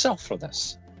but yourself for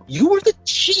this. You were the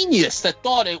genius that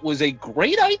thought it was a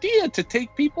great idea to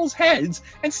take people's heads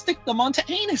and stick them onto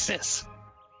anuses.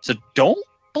 So don't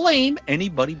blame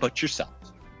anybody but yourself.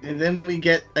 And then we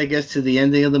get, I guess, to the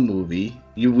ending of the movie.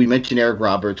 We mentioned Eric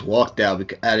Roberts walked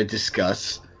out out of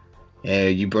disgust.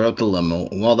 You brought up the limo.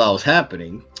 And while that was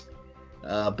happening,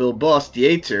 Bill Boss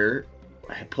Theater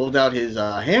pulled out his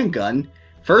handgun.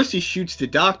 First, he shoots the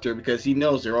doctor because he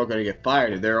knows they're all going to get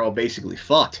fired and they're all basically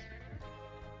fucked.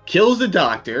 Kills the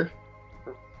doctor.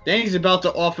 Then he's about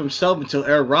to off himself until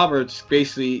Eric Roberts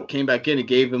basically came back in and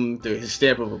gave him his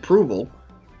stamp of approval.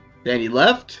 Then he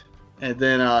left. And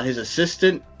then his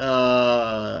assistant,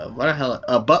 Butler,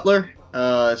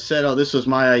 said, "Oh, this was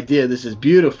my idea. This is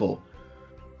beautiful."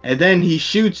 And then he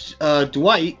shoots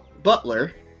Dwight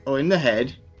Butler in the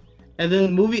head. And then the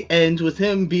movie ends with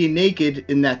him being naked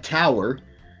in that tower,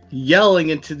 yelling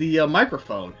into the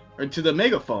microphone, or to the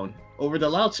megaphone over the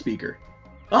loudspeaker.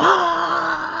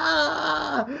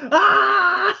 Ah!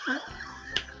 Ah!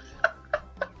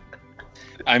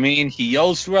 I mean, he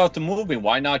yells throughout the movie.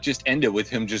 Why not just end it with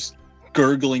him just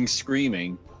gurgling,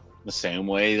 screaming, the same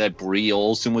way that Bree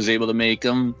Olsen was able to make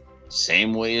him,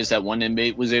 same way as that one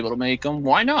inmate was able to make him?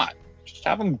 Why not? Just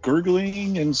have him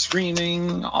gurgling and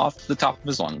screaming off the top of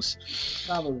his lungs.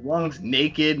 Top of his lungs,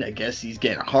 naked. I guess he's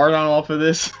getting hard on off of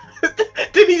this.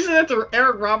 Did he say that to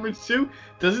Eric Roberts too?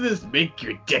 Doesn't this make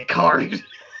your dick hard?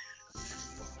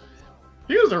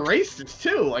 He was a racist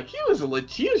too. Like, he was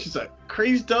just a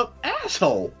crazed up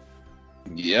asshole.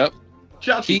 Yep.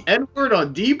 Shot the N-word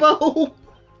on Debo.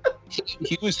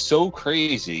 He was so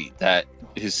crazy that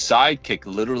his sidekick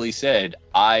literally said,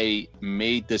 "I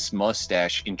made this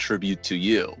mustache in tribute to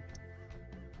you."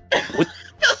 What?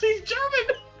 Because he's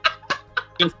German.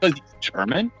 Just because he's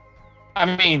German?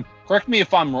 I mean, correct me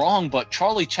if I'm wrong, but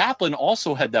Charlie Chaplin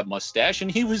also had that mustache, and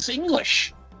he was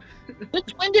English.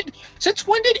 Since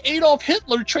when did Adolf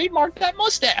Hitler trademark that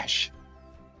mustache?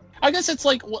 I guess it's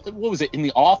like, what was it, in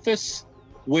The Office,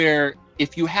 where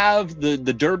if you have the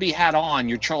derby hat on,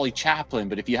 you're Charlie Chaplin,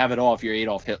 but if you have it off, you're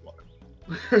Adolf Hitler.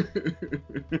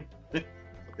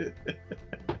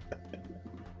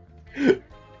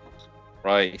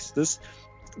 Right.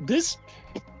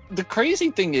 The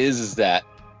crazy thing is that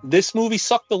this movie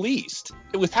sucked the least.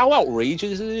 With how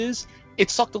outrageous it is, it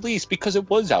sucked the least because it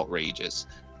was outrageous.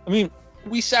 I mean,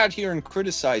 we sat here and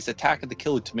criticized Attack of the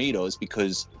Killer Tomatoes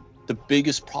because the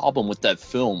biggest problem with that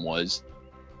film was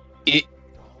it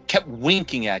kept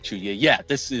winking at you. Yeah,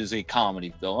 this is a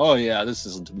comedy film. Oh yeah, this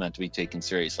isn't meant to be taken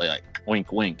seriously. Like,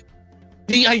 wink, wink.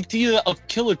 The idea of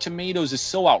Killer Tomatoes is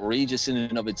so outrageous in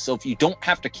and of itself. You don't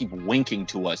have to keep winking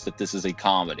to us that this is a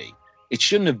comedy. It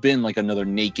shouldn't have been like another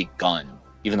Naked Gun,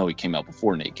 even though it came out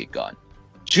before Naked Gun.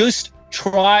 Just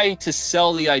try to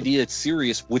sell the idea it's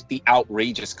serious with the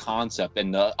outrageous concept,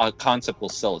 and the concept will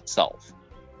sell itself.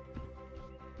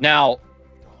 Now,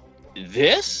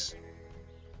 this,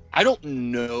 I don't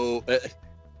know.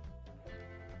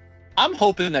 I'm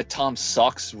hoping that Tom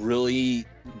Sucks really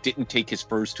didn't take his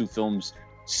first two films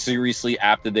seriously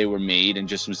after they were made and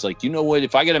just was like, you know what,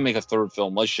 if I gotta make a third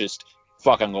film, let's just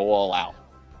fucking go all out.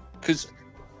 Because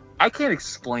I can't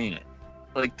explain it.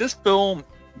 Like, this film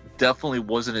definitely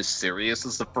wasn't as serious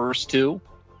as the first two.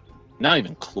 Not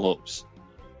even close.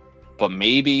 But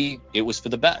maybe it was for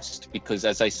the best. Because,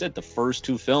 as I said, the first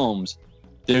two films,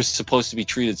 they're supposed to be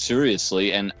treated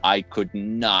seriously, and I could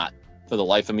not, for the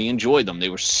life of me, enjoy them. They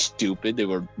were stupid. They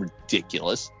were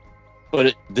ridiculous.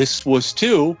 But this was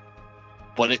too.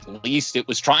 But at least it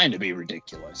was trying to be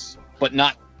ridiculous. But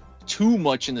not too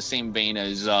much in the same vein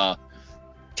as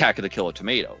Attack of the Killer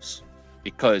Tomatoes.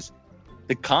 Because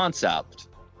the concept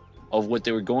of what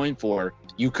they were going for,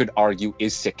 you could argue,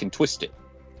 is sick and twisted,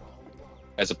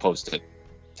 as opposed to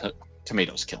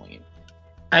tomatoes killing you.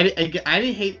 I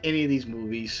didn't hate any of these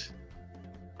movies.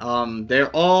 They're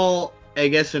all, I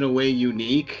guess, in a way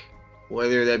unique,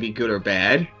 whether that be good or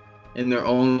bad, in their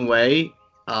own way.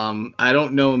 I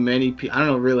don't know many people. I don't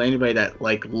know really anybody that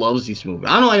like loves these movies.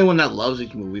 I don't know anyone that loves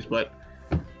these movies, but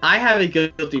I have a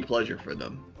guilty pleasure for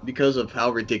them because of how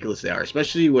ridiculous they are,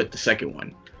 especially with the second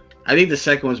one. I think the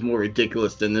second one's more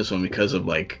ridiculous than this one because of,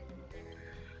 like,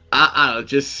 I don't know,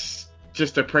 just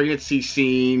a pregnancy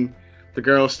scene, the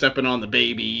girl stepping on the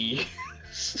baby.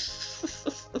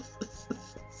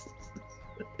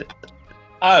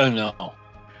 I don't know.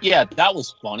 Yeah, that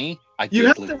was funny. You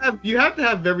have to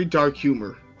have very dark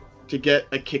humor to get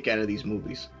a kick out of these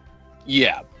movies.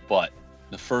 Yeah, but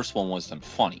the first one wasn't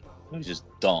funny. It was just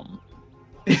dumb.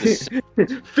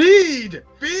 Feed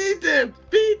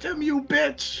them, you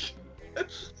bitch.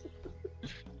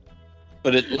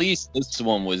 But at least this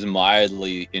one was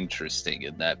mildly interesting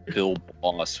in that Bill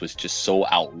Boss was just so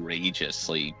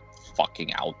outrageously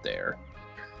fucking out there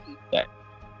that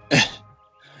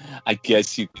I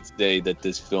guess you could say that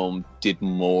this film did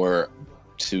more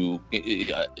to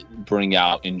bring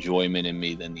out enjoyment in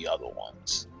me than the other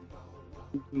ones.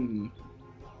 Mm-hmm.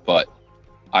 But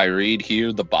I read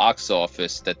here the box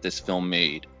office that this film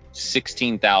made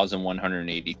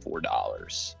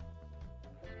 $16,184.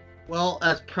 Well,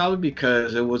 that's probably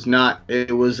because it was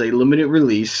a limited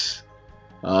release.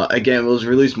 Again, it was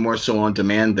released more so on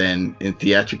demand than in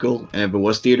theatrical. And if it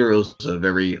was theater, it was a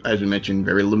very, as we mentioned,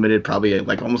 very limited, probably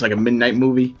like almost like a midnight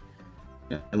movie.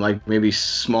 And like maybe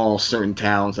small certain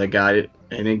towns that got it.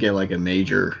 And didn't get like a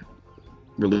major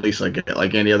release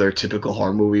like any other typical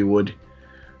horror movie would.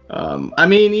 I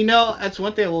mean, that's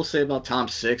one thing I will say about Tom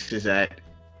Six is that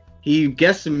he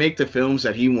gets to make the films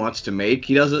that he wants to make.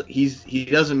 He doesn't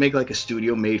make like a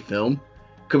studio made film.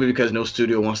 Could be because no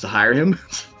studio wants to hire him.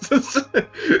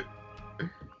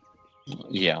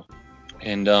 Yeah.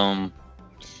 And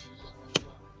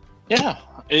yeah,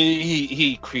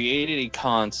 he created a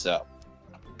concept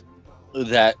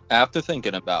that, after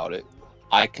thinking about it,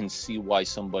 I can see why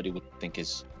somebody would think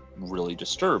is really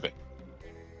disturbing.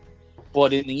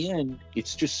 But in the end,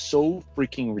 it's just so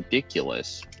freaking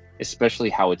ridiculous, especially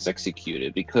how it's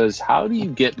executed. Because how do you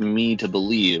get me to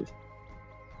believe,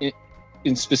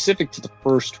 in specific to the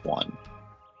first one,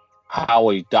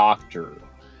 how a doctor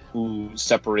who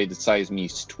separated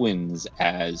Siamese twins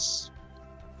as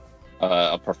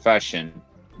a profession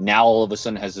now all of a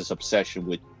sudden has this obsession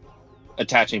with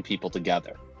attaching people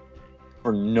together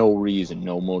for no reason,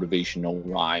 no motivation, no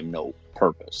rhyme, no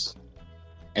purpose.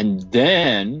 And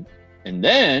then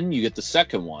you get the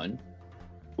second one,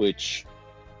 which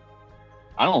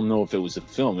I don't know if it was a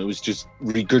film. It was just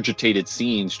regurgitated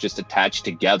scenes just attached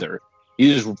together. He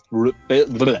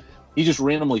just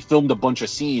randomly filmed a bunch of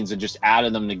scenes and just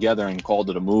added them together and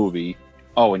called it a movie.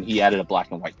 Oh, and he added a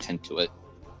black and white tint to it.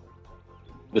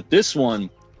 But this one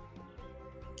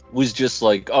was just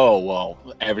like, oh well,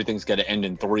 everything's got to end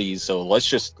in threes, so let's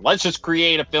just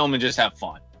create a film and just have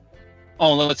fun.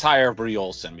 Oh, let's hire Brie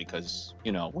Olsen because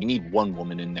we need one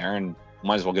woman in there and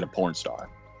might as well get a porn star.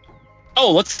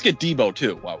 Oh, let's get Debo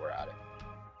too while we're at it.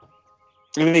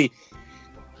 I mean,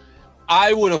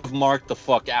 I would have marked the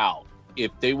fuck out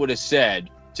if they would have said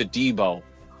to Debo,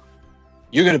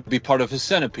 "You're gonna be part of his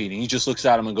Centipede," and he just looks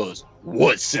at him and goes,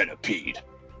 "What Centipede?"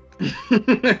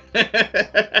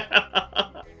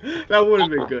 That would have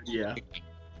been good, yeah.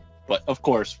 But of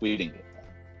course, we didn't get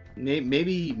that.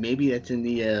 Maybe that's in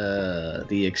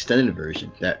the extended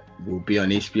version that will be on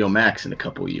HBO Max in a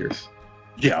couple of years.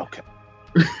 Yeah, okay.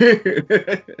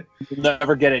 We'll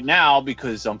never get it now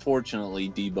because unfortunately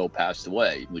Debo passed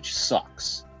away, which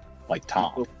sucks. Like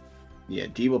Tom. Yeah,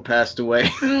 Debo passed away.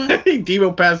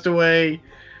 Debo passed away.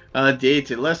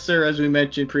 Dated Lester, as we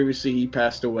mentioned previously, he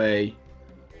passed away.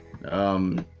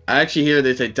 I actually hear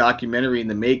there's a documentary in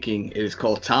the making. It is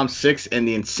called Tom Six and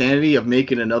the Insanity of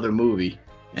Making Another Movie.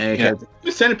 And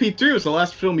Centipede 3 was the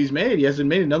last film he's made. He hasn't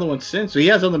made another one since. So he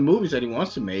has other movies that he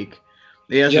wants to make.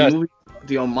 He has a movie,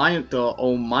 the Onania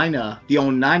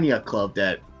Club,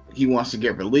 that he wants to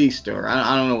get released, or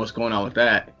I don't know what's going on with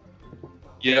that.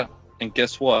 Yeah, and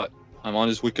guess what? I'm on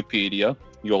his Wikipedia.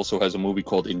 He also has a movie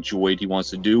called Enjoyed he wants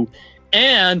to do.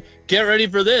 And get ready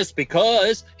for this,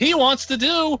 because he wants to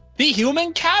do The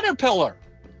Human Caterpillar.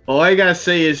 All I gotta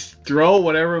say is throw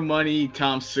whatever money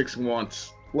Tom Six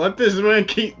wants. Let this man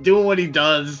keep doing what he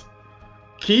does.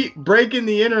 Keep breaking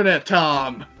the internet,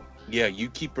 Tom. Yeah, you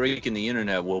keep breaking the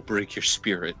internet, we'll break your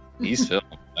spirit. He's film.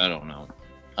 I don't know.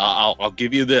 I'll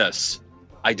give you this.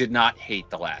 I did not hate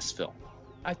the last film.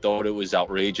 I thought it was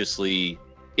outrageously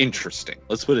interesting.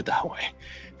 Let's put it that way.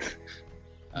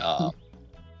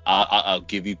 I'll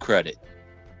give you credit.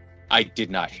 I did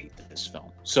not hate this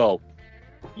film. So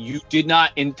you did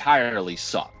not entirely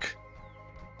suck.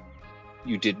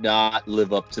 You did not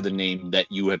live up to the name that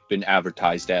you have been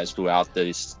advertised as throughout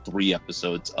these 3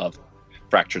 episodes of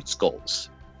Fractured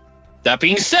Skulls. That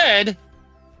being said,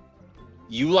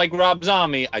 you, like Rob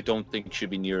Zombie, I don't think should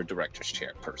be near a director's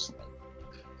chair, personally.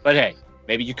 But hey,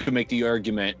 maybe you could make the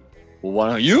argument, well, why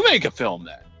don't you make a film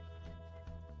then?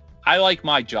 I like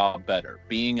my job better,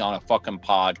 being on a fucking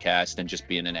podcast and just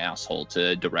being an asshole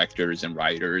to directors and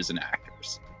writers and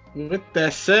actors. With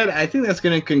that said, I think that's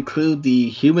going to conclude the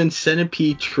Human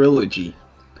Centipede trilogy.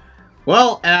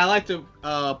 Well, and I'd like to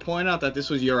point out that this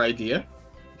was your idea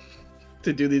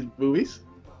to do these movies.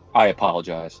 I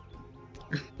apologize.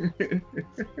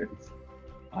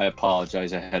 I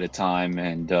apologize ahead of time,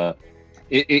 and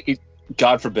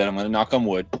God forbid, I'm going to knock on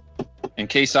wood. In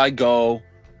case I go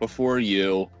before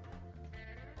you,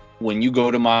 when you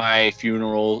go to my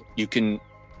funeral, you can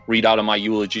read out of my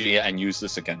eulogy and use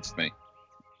this against me.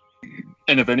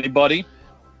 And if anybody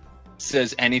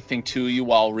says anything to you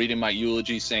while reading my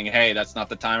eulogy saying, hey, that's not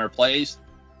the time or place,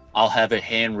 I'll have it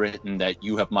handwritten that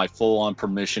you have my full-on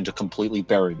permission to completely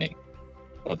bury me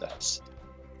for this.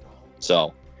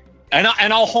 So, and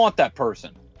I'll haunt that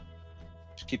person.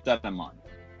 Just keep that in mind.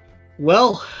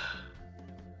 Well,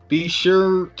 be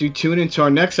sure to tune into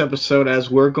our next episode, as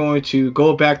we're going to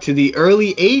go back to the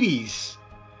early 80s.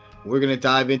 We're going to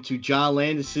dive into John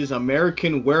Landis's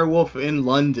American Werewolf in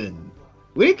London.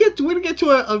 We're going to get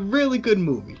to a really good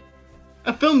movie.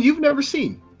 A film you've never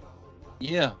seen.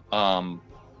 Yeah. I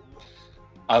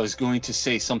was going to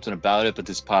say something about it, but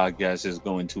this podcast is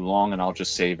going too long, and I'll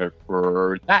just save it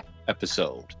for that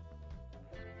episode.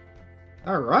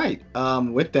 All right.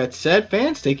 With that said,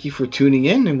 fans, thank you for tuning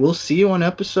in, and we'll see you on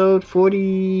episode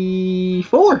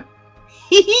 44.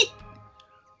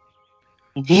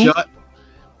 Shut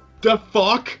the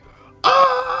fuck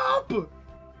up!